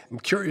 I'm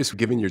curious,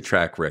 given your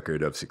track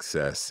record of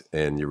success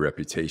and your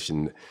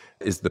reputation,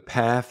 is the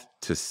path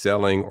to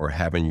selling or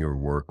having your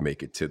work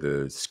make it to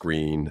the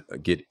screen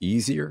get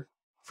easier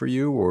for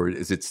you? Or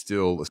is it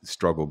still a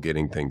struggle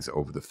getting things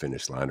over the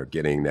finish line or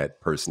getting that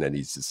person that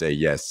needs to say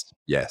yes,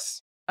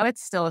 yes? Oh,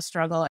 it's still a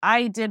struggle.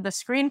 I did the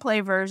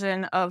screenplay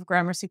version of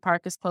Gramercy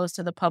Park is closed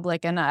to the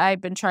public, and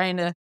I've been trying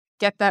to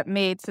get that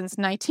made since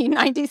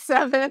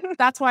 1997.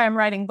 That's why I'm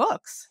writing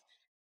books.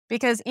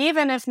 Because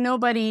even if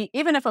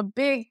a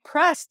big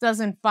press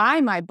doesn't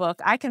buy my book,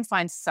 I can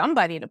find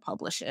somebody to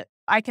publish it.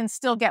 I can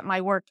still get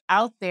my work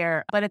out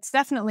there, but it's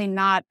definitely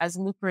not as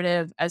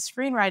lucrative as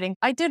screenwriting.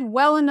 I did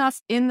well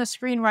enough in the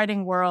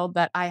screenwriting world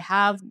that I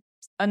have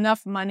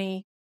enough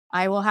money.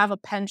 I will have a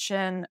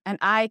pension and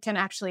I can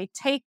actually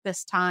take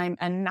this time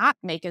and not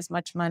make as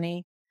much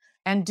money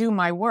and do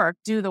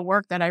the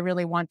work that I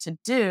really want to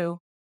do,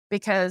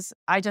 because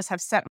I just have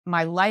set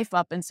my life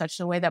up in such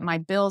a way that my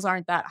bills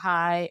aren't that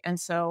high. And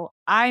so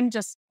I'm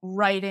just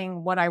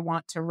writing what I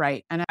want to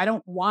write. And I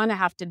don't want to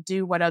have to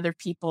do what other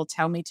people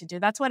tell me to do.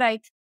 That's what I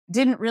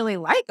didn't really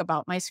like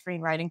about my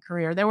screenwriting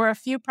career. There were a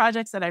few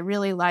projects that I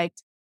really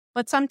liked,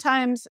 but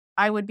sometimes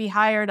I would be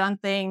hired on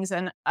things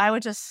and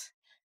I'd just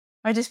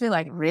be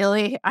like,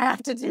 really? I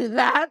have to do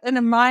that?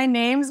 And my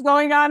name's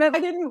going on it. I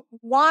didn't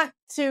want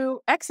to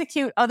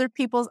execute other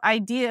people's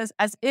ideas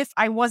as if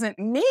I wasn't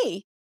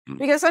me.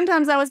 Because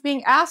sometimes I was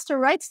being asked to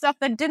write stuff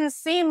that didn't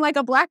seem like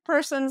a Black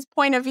person's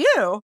point of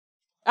view.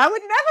 I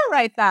would never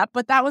write that,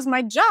 but that was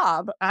my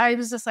job. I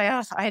was just like,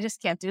 oh, I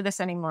just can't do this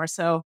anymore.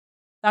 So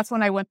that's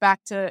when I went back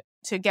to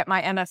get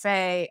my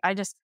MFA. I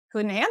just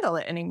couldn't handle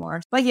it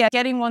anymore. But yeah,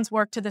 getting one's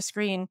work to the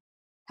screen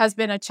has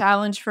been a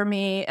challenge for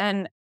me.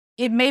 And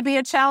it may be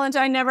a challenge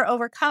I never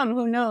overcome.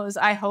 Who knows?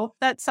 I hope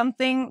that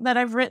something that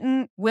I've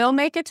written will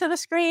make it to the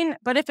screen.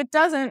 But if it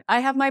doesn't,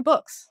 I have my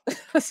books.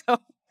 So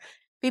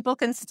people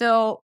can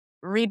still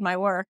read my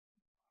work.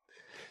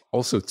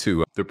 Also,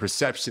 too, the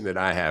perception that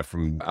I have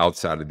from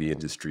outside of the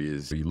industry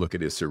is you look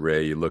at Issa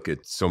Rae, you look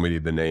at so many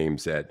of the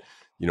names that,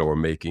 are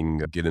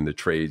get in the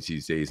trades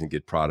these days and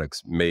get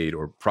products made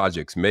or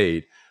projects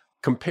made.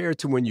 Compared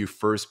to when you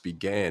first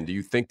began, do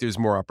you think there's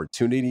more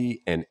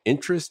opportunity and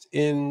interest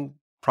in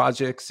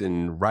projects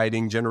and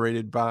writing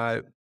generated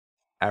by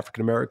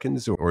African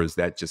Americans, or is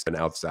that just an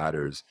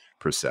outsider's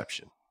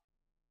perception?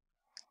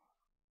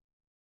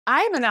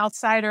 I'm an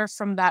outsider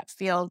from that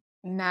field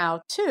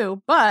now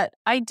too, but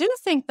I do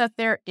think that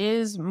there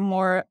is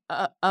more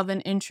of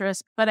an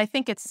interest, but I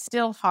think it's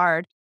still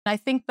hard. I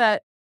think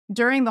that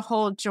during the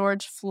whole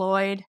George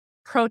Floyd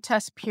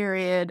protest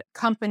period,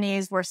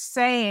 companies were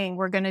saying,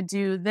 we're going to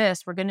do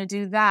this, we're going to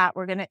do that,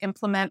 we're going to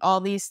implement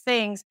all these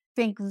things.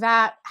 I think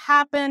that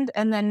happened,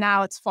 and then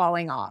now it's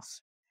falling off.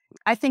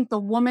 I think The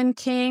Woman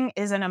King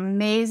is an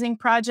amazing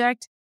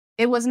project.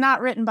 It was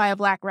not written by a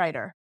Black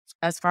writer,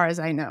 as far as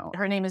I know.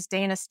 Her name is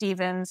Dana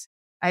Stevens.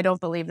 I don't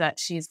believe that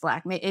she's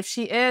Black. If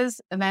she is,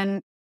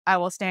 then I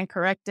will stand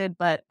corrected.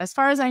 But as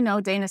far as I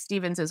know, Dana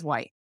Stevens is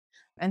white.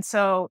 And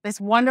so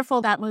it's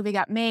wonderful that movie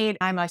got made.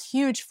 I'm a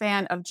huge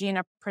fan of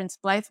Gina Prince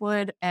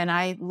Bythewood, and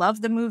I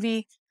love the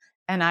movie,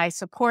 and I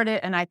support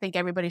it, and I think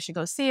everybody should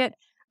go see it.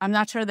 I'm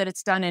not sure that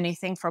it's done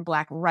anything for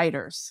Black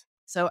writers.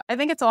 So I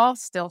think it's all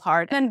still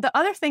hard. And the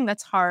other thing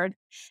that's hard,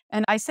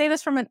 and I say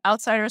this from an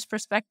outsider's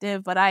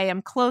perspective, but I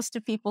am close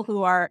to people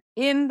who are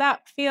in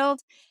that field.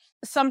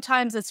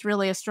 Sometimes it's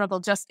really a struggle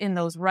just in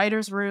those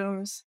writers'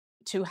 rooms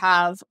to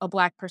have a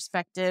Black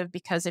perspective,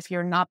 because if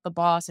you're not the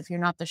boss, if you're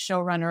not the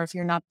showrunner, if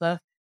you're not the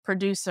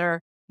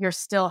producer, you're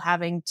still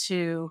having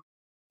to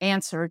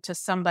answer to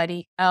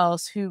somebody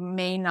else who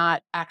may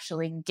not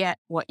actually get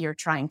what you're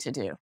trying to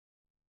do.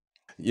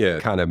 Yeah,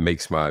 it kind of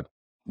makes my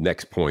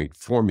next point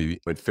for me.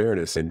 In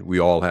fairness, and we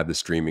all have the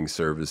streaming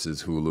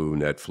services, Hulu,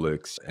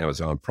 Netflix,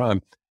 Amazon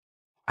Prime.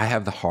 I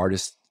have the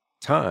hardest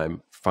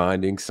time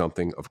finding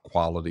something of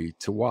quality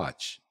to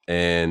watch.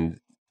 And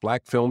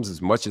Black films,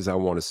 as much as I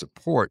want to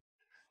support,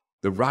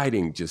 the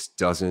writing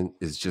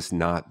is just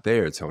not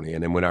there, Tony.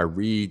 And then when I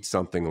read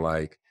something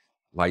like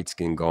Light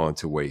Skin Gone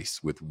to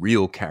Waste with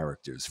real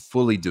characters,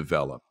 fully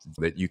developed,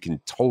 that you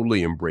can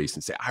totally embrace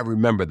and say, I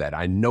remember that.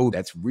 I know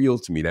that's real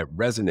to me. That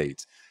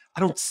resonates. I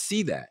don't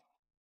see that.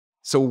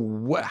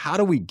 So how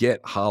do we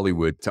get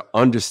Hollywood to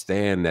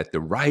understand that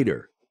the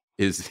writer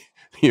is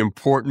the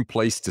important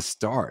place to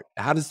start?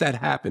 How does that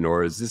happen?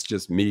 Or is this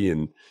just me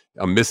and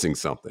I'm missing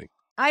something?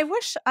 I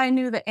wish I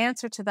knew the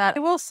answer to that. I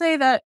will say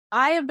that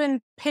I have been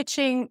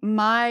pitching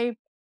my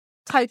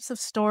types of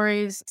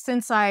stories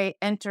since I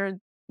entered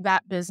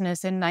that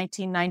business in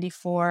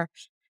 1994.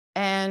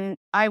 And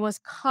I was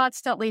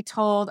constantly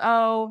told,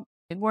 oh,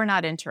 we're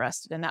not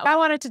interested in that. I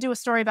wanted to do a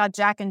story about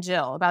Jack and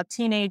Jill, about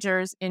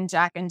teenagers in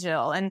Jack and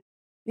Jill. And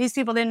these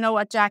people didn't know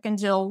what Jack and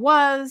Jill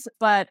was,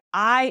 but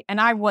I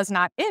was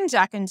not in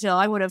Jack and Jill.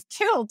 I would have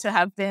killed to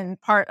have been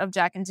part of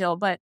Jack and Jill.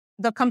 But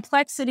the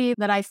complexity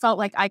that I felt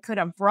like I could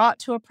have brought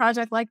to a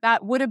project like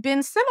that would have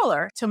been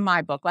similar to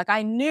my book. Like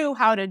I knew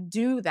how to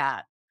do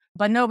that,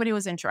 but nobody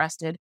was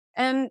interested.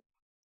 And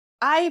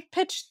I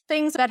pitched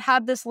things that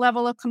had this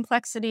level of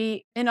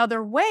complexity in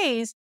other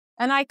ways,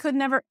 and I could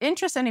never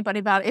interest anybody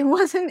about it. It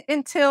wasn't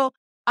until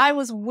I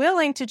was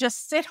willing to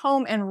just sit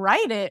home and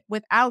write it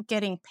without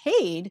getting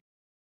paid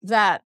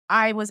that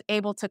I was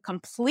able to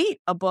complete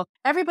a book.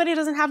 Everybody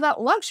doesn't have that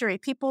luxury.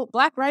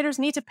 Black writers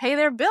need to pay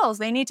their bills.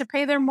 They need to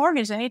pay their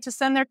mortgage. They need to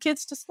send their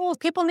kids to school.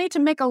 People need to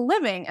make a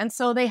living. And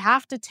so they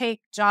have to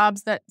take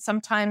jobs that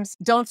sometimes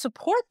don't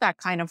support that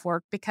kind of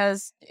work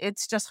because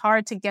it's just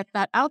hard to get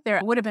that out there.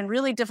 It would have been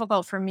really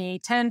difficult for me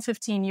 10,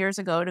 15 years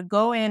ago to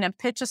go in and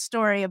pitch a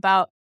story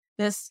about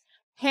this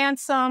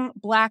handsome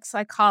Black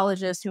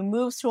psychologist who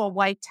moves to a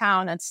white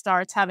town and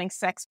starts having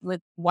sex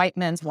with white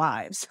men's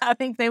wives. I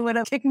think they would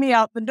have kicked me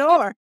out the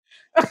door.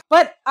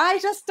 But I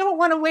just don't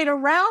want to wait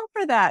around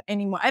for that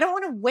anymore. I don't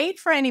want to wait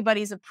for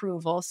anybody's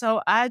approval.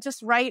 So I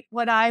just write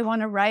what I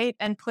want to write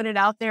and put it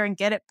out there and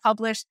get it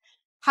published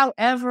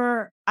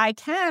however I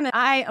can.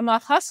 I am a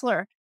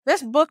hustler.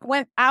 This book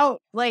went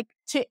out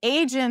to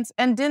agents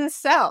and didn't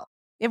sell.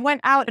 It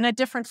went out in a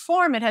different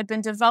form. It had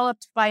been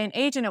developed by an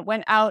agent. It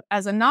went out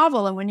as a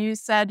novel. And when you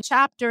said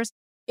chapters,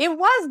 it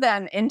was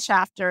then in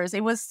chapters.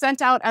 It was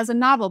sent out as a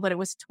novel, but it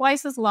was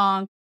twice as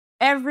long.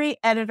 Every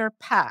editor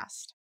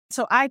passed.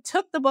 So I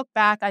took the book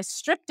back. I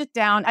stripped it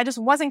down. I just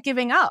wasn't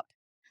giving up.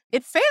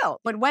 It failed.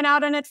 It went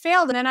out and it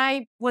failed. And then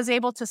I was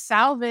able to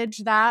salvage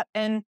that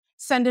and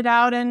send it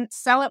out and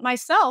sell it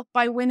myself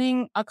by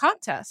winning a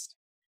contest.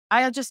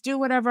 I'll just do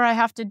whatever I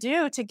have to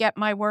do to get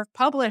my work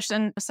published.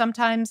 And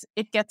sometimes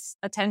it gets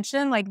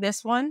attention like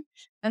this one,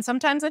 and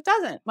sometimes it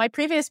doesn't. My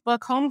previous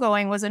book,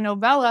 Homegoing, was a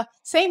novella,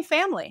 same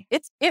family.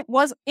 It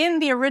was in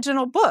the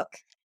original book.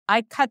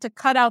 I had to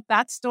cut out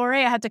that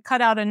story. I had to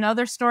cut out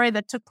another story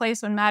that took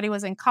place when Maddie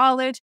was in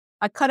college.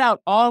 I cut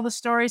out all the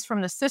stories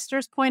from the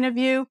sister's point of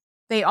view.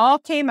 They all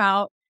came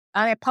out.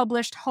 I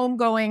published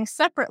Homegoing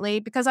separately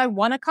because I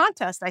won a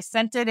contest. I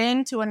sent it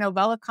in to a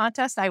novella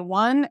contest. I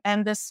won,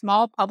 and this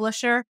small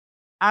publisher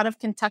out of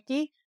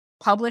Kentucky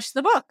published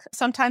the book.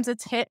 Sometimes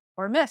it's hit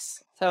or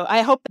miss. So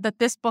I hope that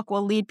this book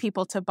will lead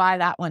people to buy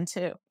that one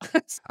too.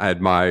 I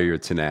admire your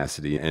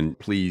tenacity, and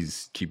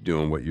please keep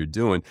doing what you're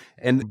doing.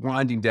 And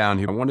winding down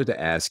here, I wanted to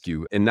ask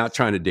you, and not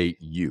trying to date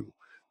you,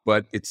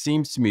 but it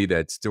seems to me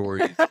that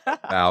stories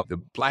about the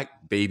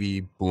Black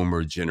baby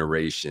boomer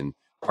generation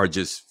are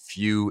just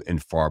few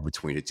and far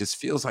between. It just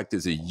feels like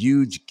there's a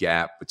huge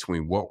gap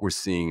between what we're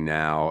seeing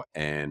now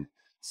and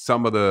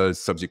some of the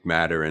subject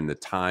matter and the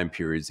time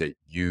periods that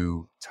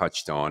you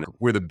touched on.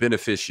 We're the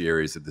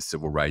beneficiaries of the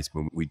civil rights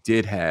movement. We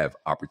did have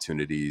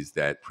opportunities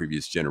that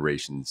previous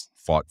generations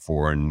fought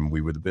for, and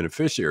we were the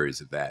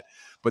beneficiaries of that.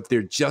 But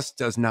there just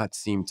does not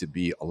seem to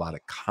be a lot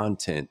of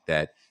content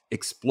that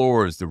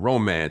explores the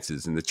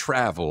romances and the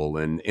travel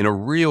and in a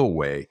real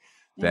way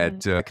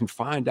that can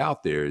find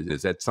out there.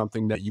 Is that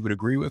something that you would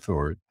agree with,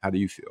 or how do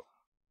you feel?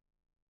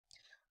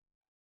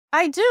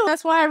 I do.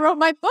 That's why I wrote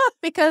my book,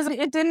 because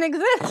it didn't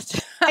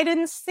exist. I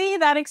didn't see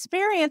that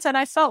experience. And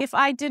I felt if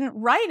I didn't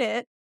write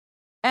it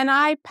and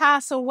I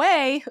pass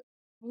away,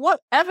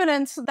 what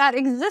evidence that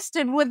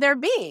existed would there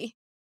be?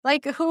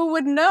 Like, who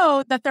would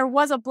know that there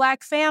was a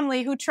Black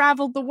family who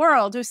traveled the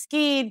world, who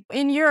skied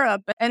in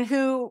Europe, and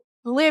who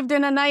lived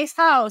in a nice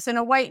house in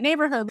a white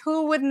neighborhood?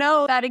 Who would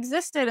know that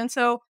existed? And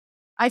so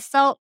I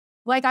felt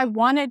like I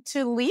wanted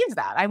to leave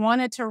that. I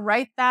wanted to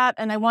write that,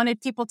 and I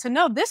wanted people to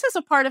know this is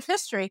a part of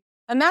history.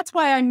 And that's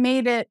why I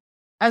made it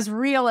as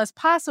real as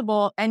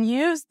possible and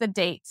used the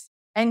dates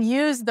and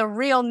used the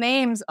real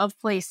names of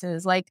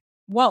places like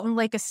Walton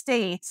Lake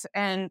Estates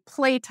and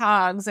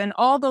Playtogs and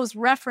all those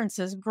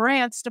references,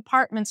 Grant's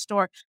department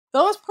store.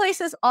 Those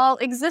places all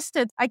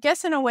existed. I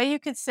guess in a way you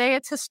could say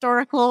it's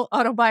historical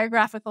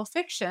autobiographical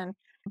fiction,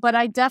 but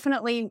I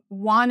definitely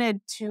wanted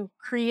to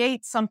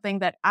create something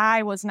that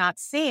I was not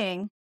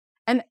seeing.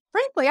 And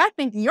frankly, I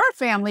think your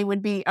family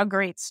would be a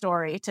great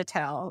story to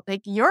tell.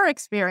 Like, your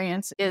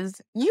experience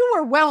is you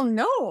were well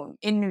known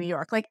in New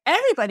York. Like,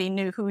 everybody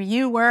knew who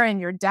you were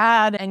and your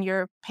dad and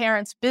your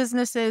parents'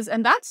 businesses.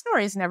 And that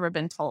story has never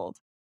been told.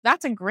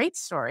 That's a great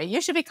story.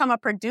 You should become a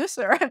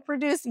producer and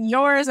produce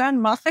yours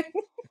and mine.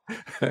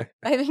 I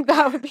think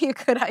that would be a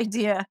good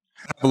idea.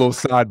 A little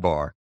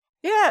sidebar.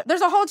 Yeah, there's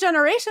a whole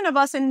generation of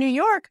us in New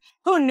York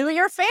who knew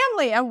your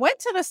family and went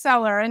to the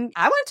cellar. And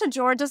I went to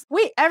George's.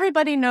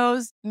 Everybody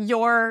knows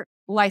your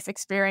life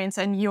experience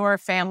and your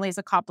family's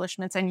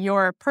accomplishments and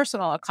your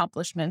personal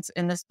accomplishments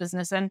in this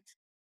business. And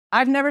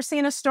I've never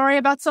seen a story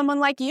about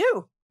someone like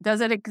you. Does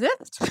it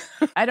exist?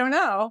 I don't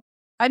know.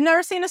 I've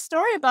never seen a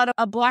story about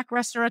a Black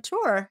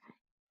restaurateur.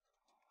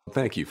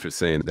 Thank you for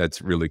saying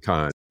that's really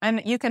kind.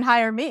 And you can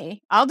hire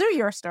me. I'll do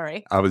your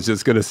story. I was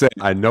just going to say,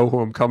 I know who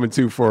I'm coming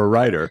to for a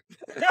writer.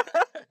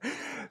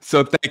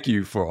 So thank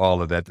you for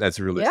all of that. That's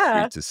really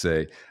sweet to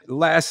say.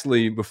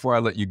 Lastly, before I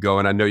let you go,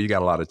 and I know you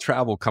got a lot of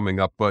travel coming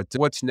up, but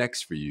what's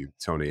next for you,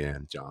 Toni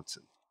Ann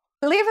Johnson?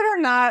 Believe it or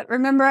not,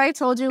 remember I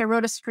told you I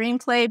wrote a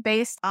screenplay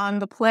based on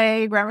the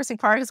play Gramercy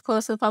Park is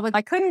Closed to the Public.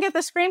 I couldn't get the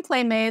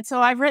screenplay made, so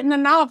I've written a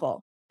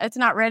novel. It's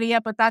not ready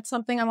yet, but that's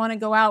something I want to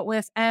go out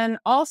with. And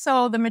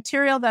also the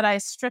material that I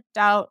stripped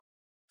out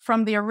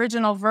from the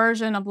original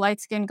version of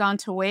Light Skin Gone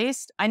to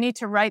Waste, I need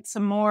to write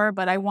some more,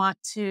 but I want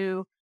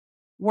to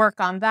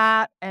work on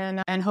that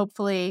and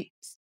hopefully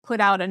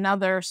put out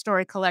another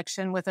story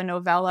collection with a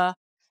novella.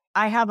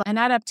 I have an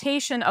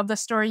adaptation of the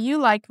story you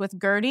liked with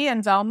Gertie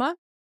and Velma.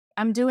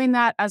 I'm doing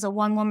that as a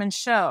one-woman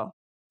show.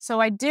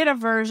 So I did a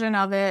version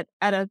of it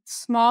at a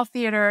small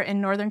theater in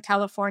Northern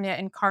California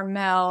in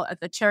Carmel at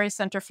the Cherry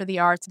Center for the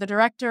Arts. The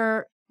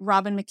director,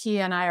 Robin McKee,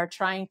 and I are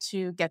trying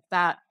to get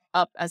that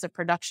up as a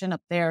production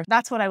up there.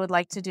 That's what I would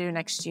like to do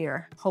next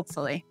year,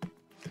 hopefully.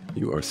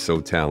 You are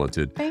so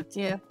talented. Thank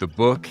you. The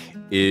book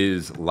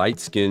is Light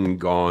Skin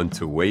Gone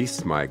to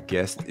Waste. My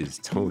guest is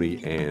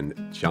Toni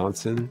Ann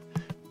Johnson.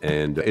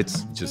 And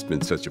it's just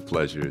been such a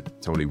pleasure,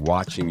 Toni,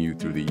 watching you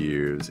through the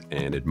years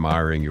and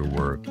admiring your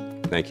work.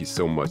 Thank you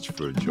so much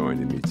for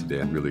joining me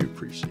today. I really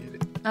appreciate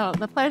it. Oh,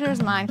 the pleasure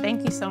is mine.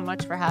 Thank you so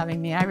much for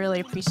having me. I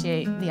really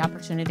appreciate the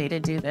opportunity to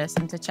do this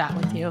and to chat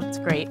with you. It's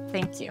great.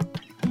 Thank you.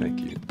 Thank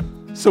you.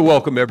 So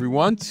welcome,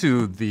 everyone,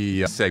 to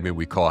the segment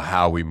we call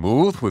How We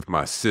Move with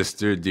my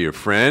sister, dear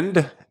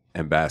friend,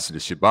 Ambassador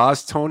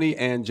Shabazz, Toni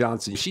Ann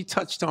Johnson. She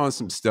touched on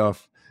some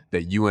stuff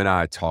that you and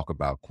I talk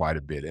about quite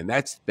a bit, and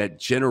that's that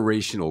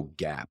generational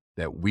gap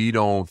that we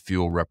don't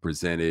feel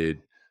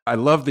represented. I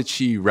love that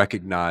she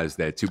recognized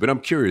that too, but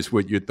I'm curious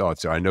what your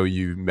thoughts are. I know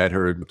you met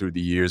her through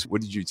the years.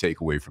 What did you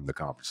take away from the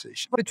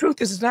conversation? Well, the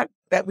truth is, it's not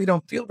that we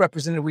don't feel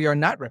represented. We are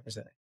not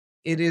represented.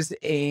 It is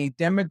a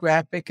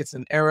demographic. It's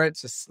an era.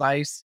 It's a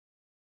slice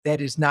that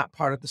is not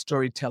part of the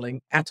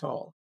storytelling at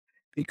all,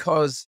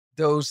 because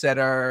those that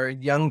are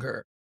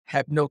younger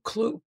have no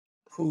clue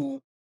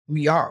who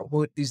we are,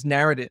 what these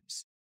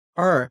narratives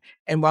are.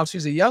 And while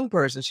she's a young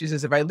person, she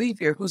says, if I leave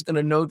here, who's going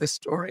to know this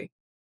story?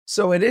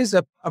 So it is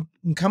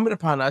incumbent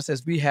upon us,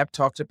 as we have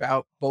talked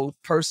about both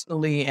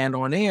personally and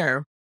on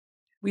air,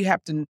 we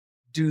have to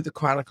do the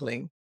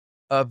chronicling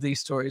of these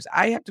stories.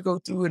 I have to go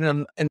through it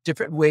in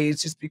different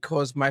ways, just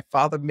because my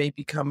father may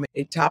become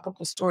a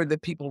topical story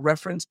that people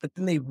reference, but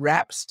then they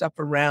wrap stuff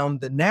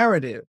around the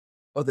narrative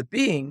or the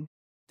being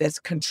that's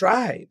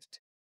contrived.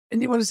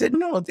 And you want to say,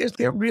 no,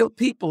 there are real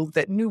people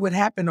that knew what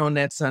happened on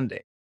that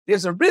Sunday.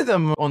 There's a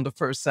rhythm on the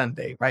first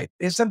Sunday, right?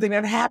 There's something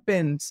that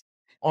happens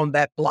on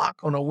that block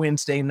on a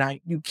Wednesday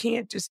night. You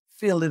can't just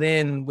fill it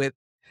in with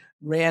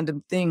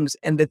random things.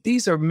 And that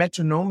these are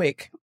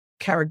metronomic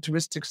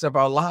characteristics of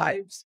our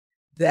lives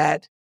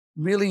that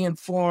really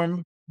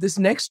inform this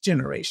next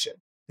generation,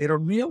 they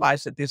don't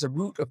realize that there's a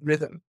root of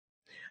rhythm,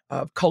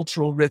 of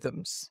cultural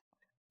rhythms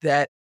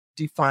that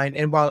define,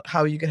 and while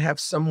how you can have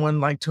someone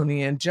like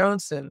Toni Ann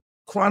Johnson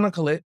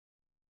chronicle it,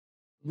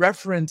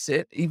 reference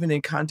it, even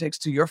in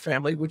context to your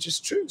family, which is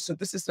true. So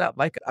this is not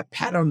like a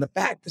pat on the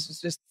back. This is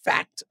just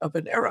fact of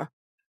an era,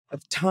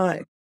 of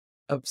time,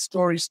 of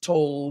stories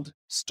told,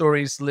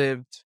 stories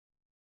lived.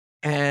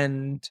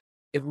 And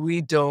if we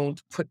don't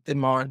put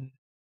them on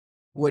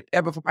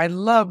whatever, I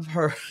love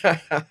her.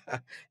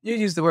 You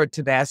use the word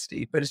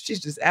tenacity, but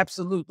she's just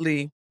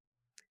absolutely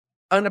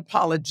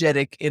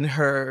unapologetic in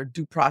her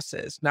due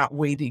process, not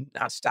waiting,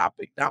 not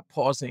stopping, not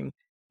pausing.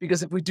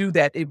 Because if we do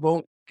that, it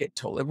won't get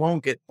told, it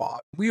won't get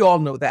bought. We all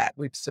know that.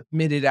 We've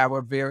submitted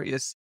our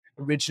various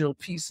original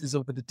pieces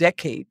over the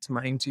decades,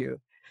 mind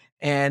you.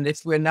 And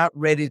if we're not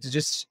ready to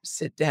just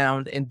sit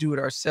down and do it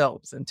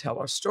ourselves and tell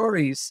our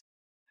stories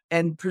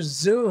and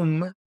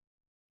presume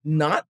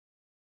not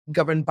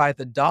governed by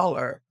the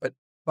dollar, but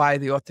by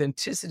the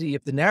authenticity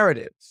of the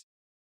narratives,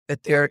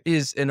 that there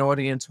is an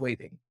audience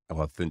waiting.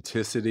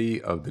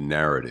 Authenticity of the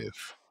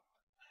narrative.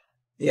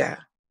 Yeah.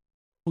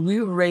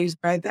 We were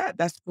raised by that.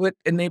 That's what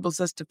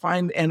enables us to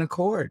find an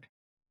accord.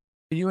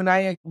 You and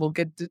I will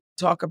get to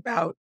talk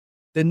about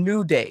the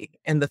new day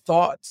and the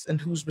thoughts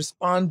and who's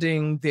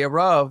responding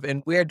thereof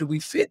and where do we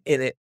fit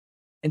in it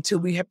until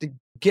we have to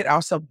get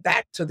ourselves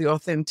back to the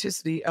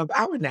authenticity of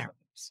our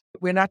narratives.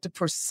 We're not to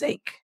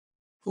forsake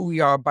who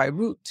we are by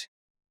root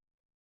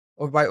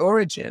or by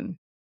origin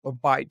or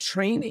by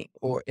training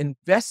or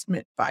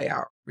investment by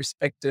our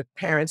respective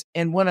parents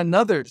and one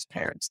another's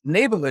parents,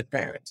 neighborhood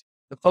parents,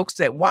 the folks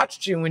that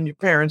watched you when your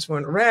parents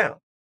weren't around.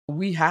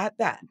 We had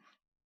that.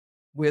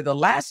 We're the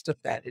last of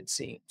that, it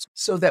seems.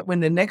 So that when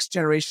the next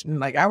generation,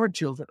 like our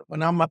children,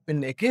 when I'm up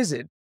in their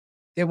gizzard,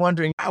 they're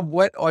wondering,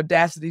 what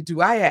audacity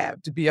do I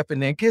have to be up in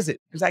their gizzard?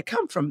 Because I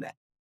come from that.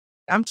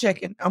 I'm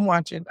checking, I'm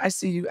watching, I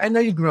see you. I know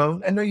you're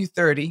grown. I know you're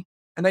 30.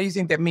 I know you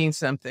think that means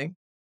something.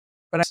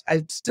 But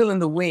I'm still in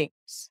the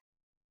wings,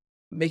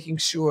 making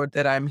sure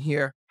that I'm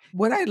here.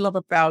 What I love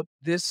about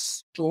this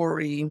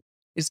story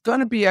is going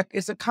to be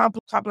it's a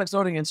complex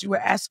audience. You were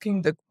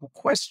asking the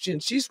question.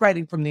 She's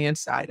writing from the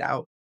inside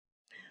out,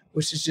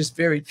 which is just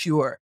very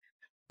pure.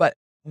 But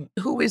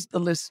who is the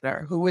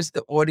listener? Who is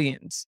the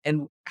audience?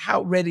 And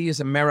how ready is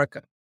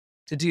America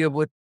to deal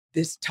with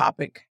this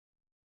topic?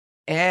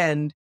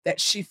 And that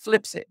she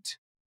flips it.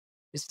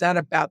 It's not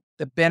about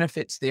the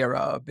benefits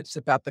thereof. It's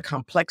about the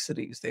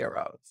complexities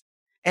thereof.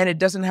 And it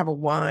doesn't have a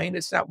whine.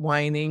 It's not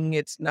whining.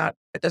 It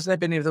doesn't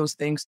have any of those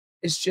things.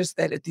 It's just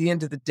that at the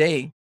end of the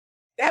day,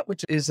 that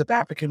which is of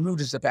African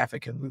root is of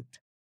African root.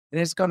 And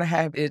it's going to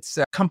have its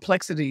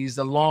complexities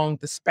along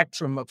the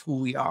spectrum of who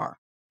we are.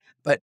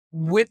 But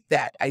with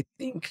that, I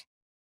think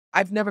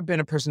I've never been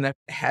a person that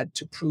had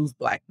to prove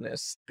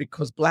Blackness,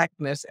 because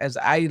Blackness, as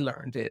I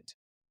learned it,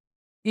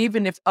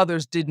 even if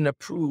others didn't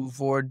approve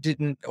or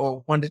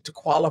wanted to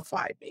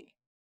qualify me,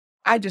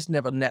 I just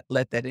never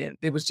let that in.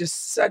 There was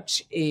just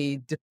such a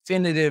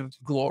definitive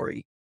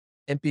glory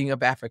in being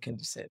of African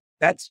descent.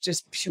 That's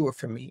just pure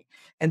for me.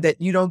 And that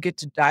you don't get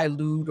to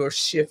dilute or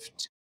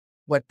shift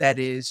what that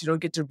is. You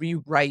don't get to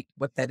rewrite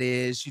what that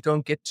is. You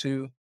don't get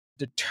to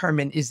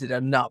determine, is it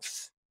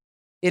enough?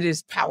 It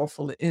is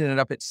powerful in and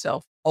of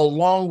itself,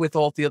 along with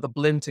all the other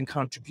blends and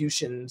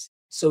contributions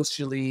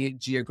socially,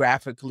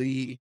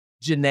 geographically,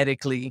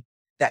 genetically,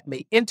 that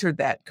may enter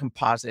that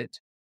composite.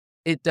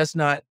 It does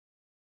not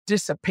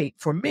dissipate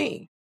for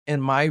me in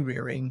my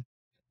rearing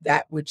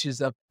that which is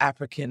of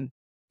African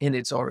in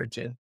its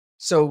origin.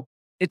 So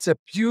it's a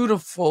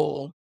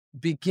beautiful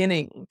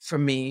beginning for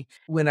me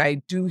when I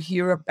do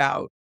hear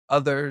about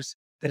others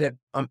that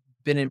have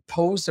been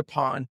imposed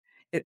upon.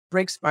 It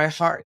breaks my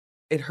heart.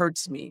 It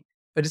hurts me.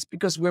 But it's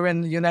because we're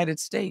in the United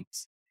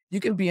States. You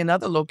can be in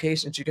other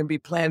locations. You can be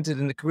planted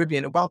in the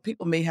Caribbean. And while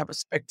people may have a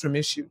spectrum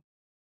issue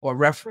or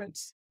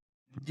reference,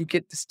 you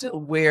get to still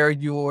wear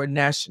your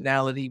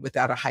nationality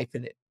without a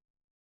hyphen in it.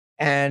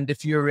 And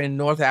if you're in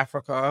North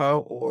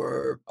Africa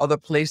or other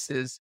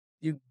places,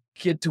 you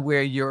get to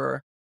wear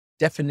your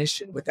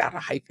definition without a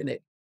hyphen in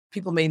it.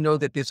 People may know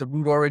that there's a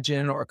root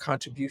origin or a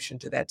contribution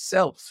to that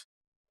self,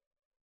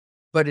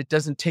 but it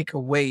doesn't take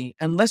away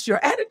unless your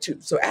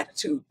attitude. So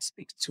attitude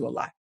speaks to a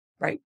lot,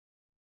 right?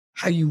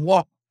 How you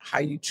walk, how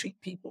you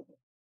treat people.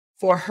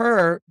 For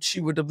her,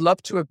 she would have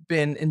loved to have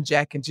been in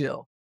Jack and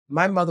Jill.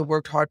 My mother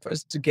worked hard for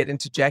us to get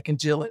into Jack and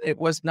Jill, and it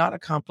was not a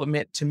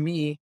compliment to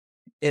me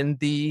in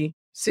the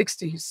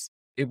 60s.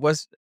 It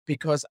was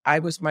because I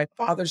was my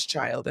father's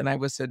child and I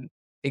was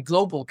a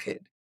global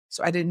kid.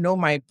 So I didn't know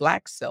my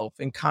Black self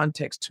in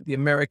context to the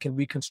American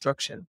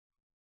reconstruction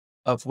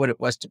of what it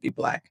was to be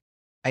Black.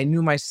 I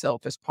knew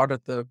myself as part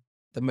of the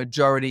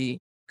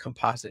majority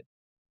composite,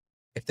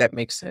 if that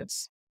makes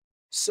sense.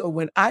 So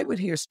when I would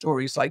hear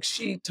stories like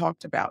she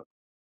talked about,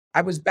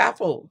 I was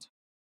baffled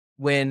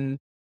when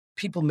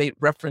people made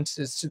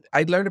references to,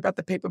 I learned about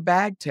the paper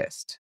bag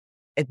test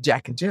at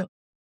Jack and Jill.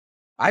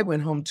 I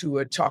went home to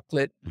a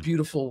chocolate,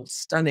 beautiful,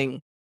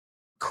 stunning,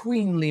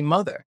 queenly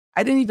mother.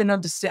 I didn't even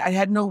understand. I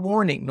had no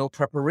warning, no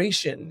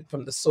preparation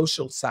from the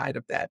social side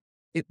of that.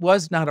 It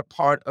was not a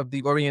part of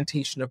the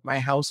orientation of my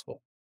household.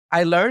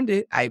 I learned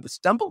it. I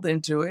stumbled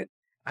into it.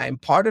 I'm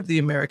part of the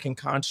American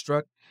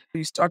construct.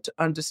 You start to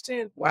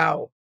understand,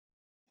 wow,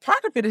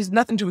 part of it has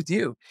nothing to do with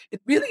you.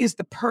 It really is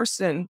the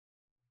person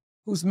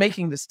who's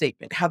making the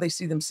statement, how they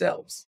see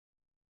themselves.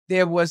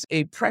 There was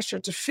a pressure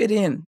to fit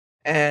in,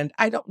 and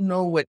I don't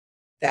know what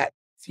that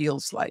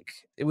feels like.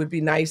 It would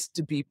be nice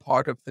to be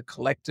part of the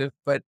collective,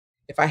 but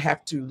if I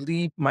have to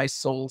leave my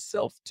soul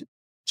self to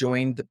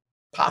join the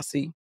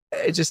posse,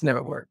 it just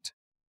never worked.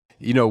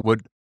 You know, what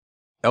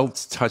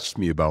else touched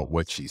me about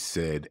what she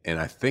said, and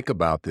I think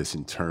about this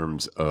in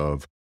terms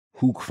of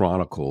who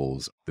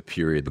chronicles the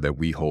period that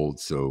we hold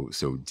so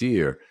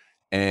dear,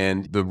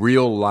 and the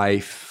real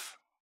life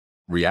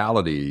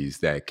realities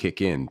that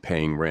kick in: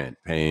 paying rent,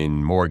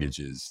 paying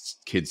mortgages,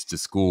 kids to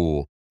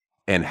school,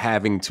 and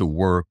having to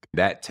work.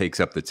 That takes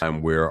up the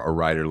time where a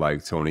writer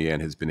like Toni Ann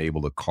has been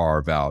able to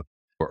carve out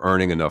or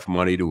earning enough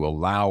money to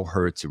allow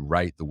her to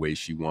write the way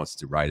she wants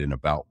to write and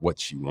about what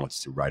she wants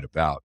to write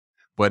about.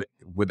 But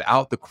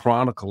without the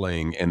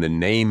chronicling and the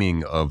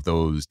naming of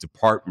those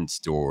department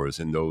stores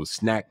and those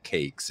snack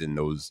cakes and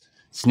those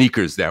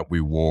sneakers that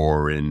we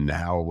wore and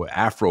how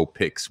Afro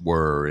picks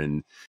were,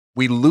 and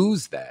we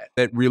lose that.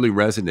 That really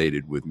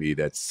resonated with me,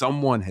 that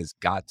someone has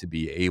got to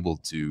be able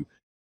to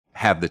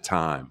have the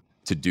time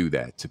to do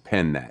that, to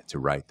pen that, to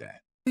write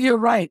that. You're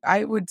right.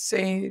 I would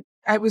say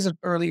I was an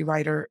early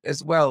writer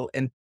as well.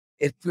 And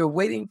if we're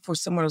waiting for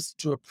someone else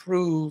to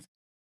approve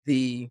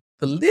the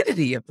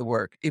validity of the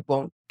work, it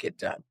won't get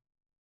done.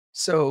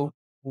 So,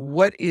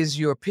 what is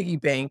your piggy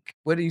bank?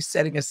 What are you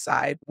setting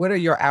aside? What are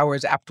your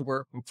hours after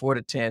work from 4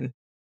 to 10,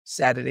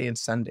 Saturday and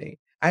Sunday?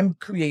 I'm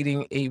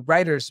creating a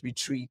writer's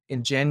retreat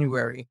in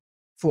January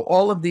for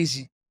all of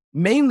these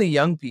mainly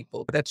young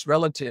people, that's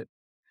relative,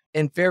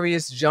 in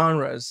various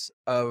genres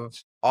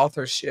of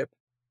authorship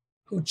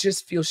who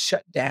just feel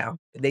shut down.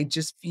 They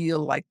just feel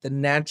like the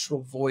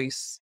natural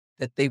voice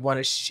that they want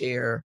to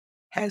share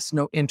has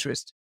no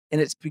interest. And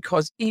it's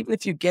because even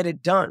if you get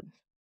it done,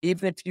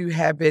 even if you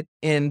have it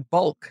in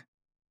bulk,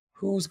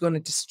 who's going to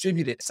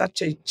distribute it?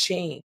 Such a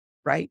chain,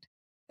 right?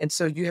 And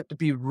so you have to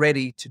be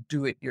ready to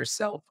do it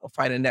yourself or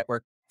find a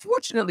network.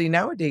 Fortunately,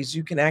 nowadays,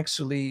 you can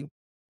actually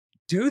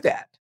do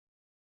that,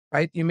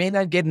 right? You may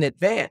not get an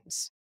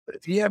advance, but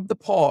if you have the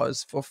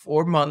pause for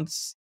 4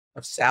 months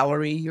of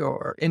salary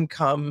or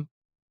income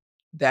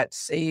that's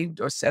saved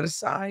or set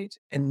aside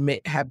and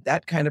may have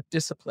that kind of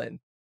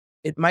discipline,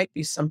 it might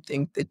be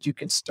something that you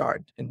can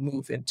start and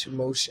move into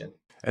motion.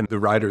 And the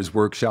writer's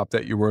workshop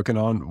that you're working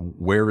on,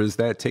 where is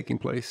that taking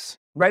place?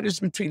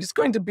 Writer's retreat is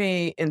going to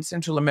be in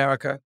Central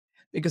America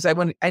because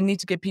I need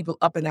to get people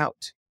up and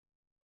out.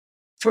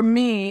 For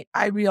me,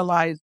 I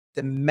realize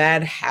the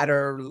Mad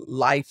Hatter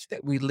life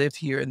that we live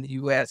here in the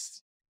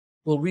US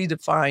will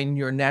redefine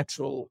your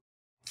natural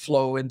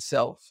flow and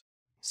self.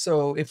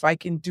 So if I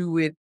can do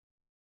it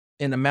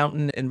in a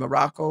mountain in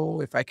Morocco,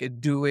 if I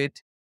could do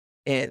it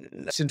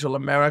in Central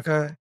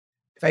America,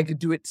 if I could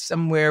do it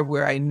somewhere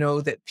where I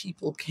know that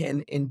people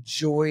can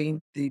enjoy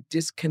the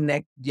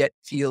disconnect yet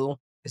feel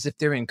as if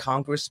they're in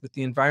Congress with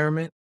the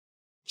environment,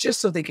 just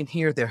so they can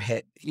hear their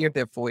head, hear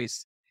their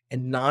voice,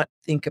 and not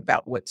think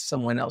about what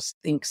someone else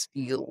thinks,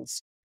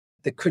 feels.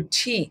 The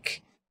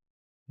critique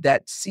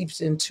that seeps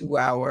into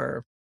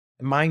our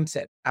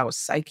mindset, our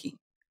psyche,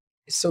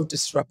 is so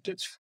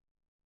disruptive,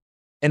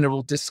 and it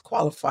will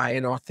disqualify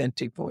an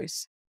authentic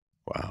voice.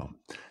 Wow.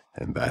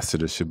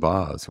 Ambassador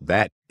Shabazz,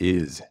 that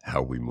is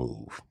how we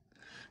move.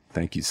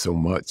 Thank you so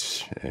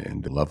much,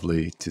 and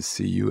lovely to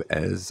see you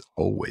as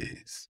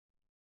always.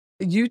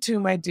 You too,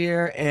 my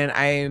dear, and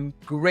I am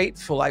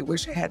grateful. I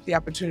wish I had the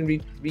opportunity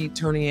to read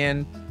Toni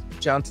Ann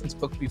Johnson's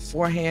book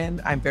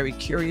beforehand. I'm very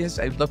curious.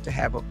 I'd love to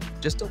have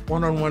just a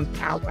one-on-one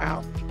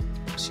powwow.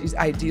 She's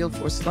ideal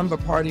for a slumber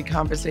party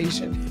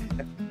conversation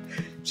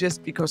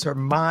just because her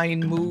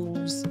mind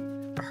moves,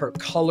 her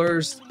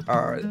colors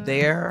are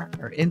there,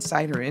 her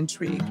insight, her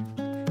intrigue.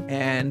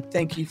 And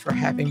thank you for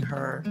having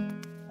her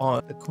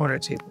on the Corner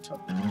Table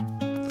Talk.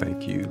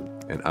 Thank you,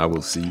 and I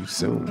will see you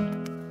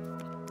soon.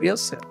 Real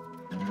soon.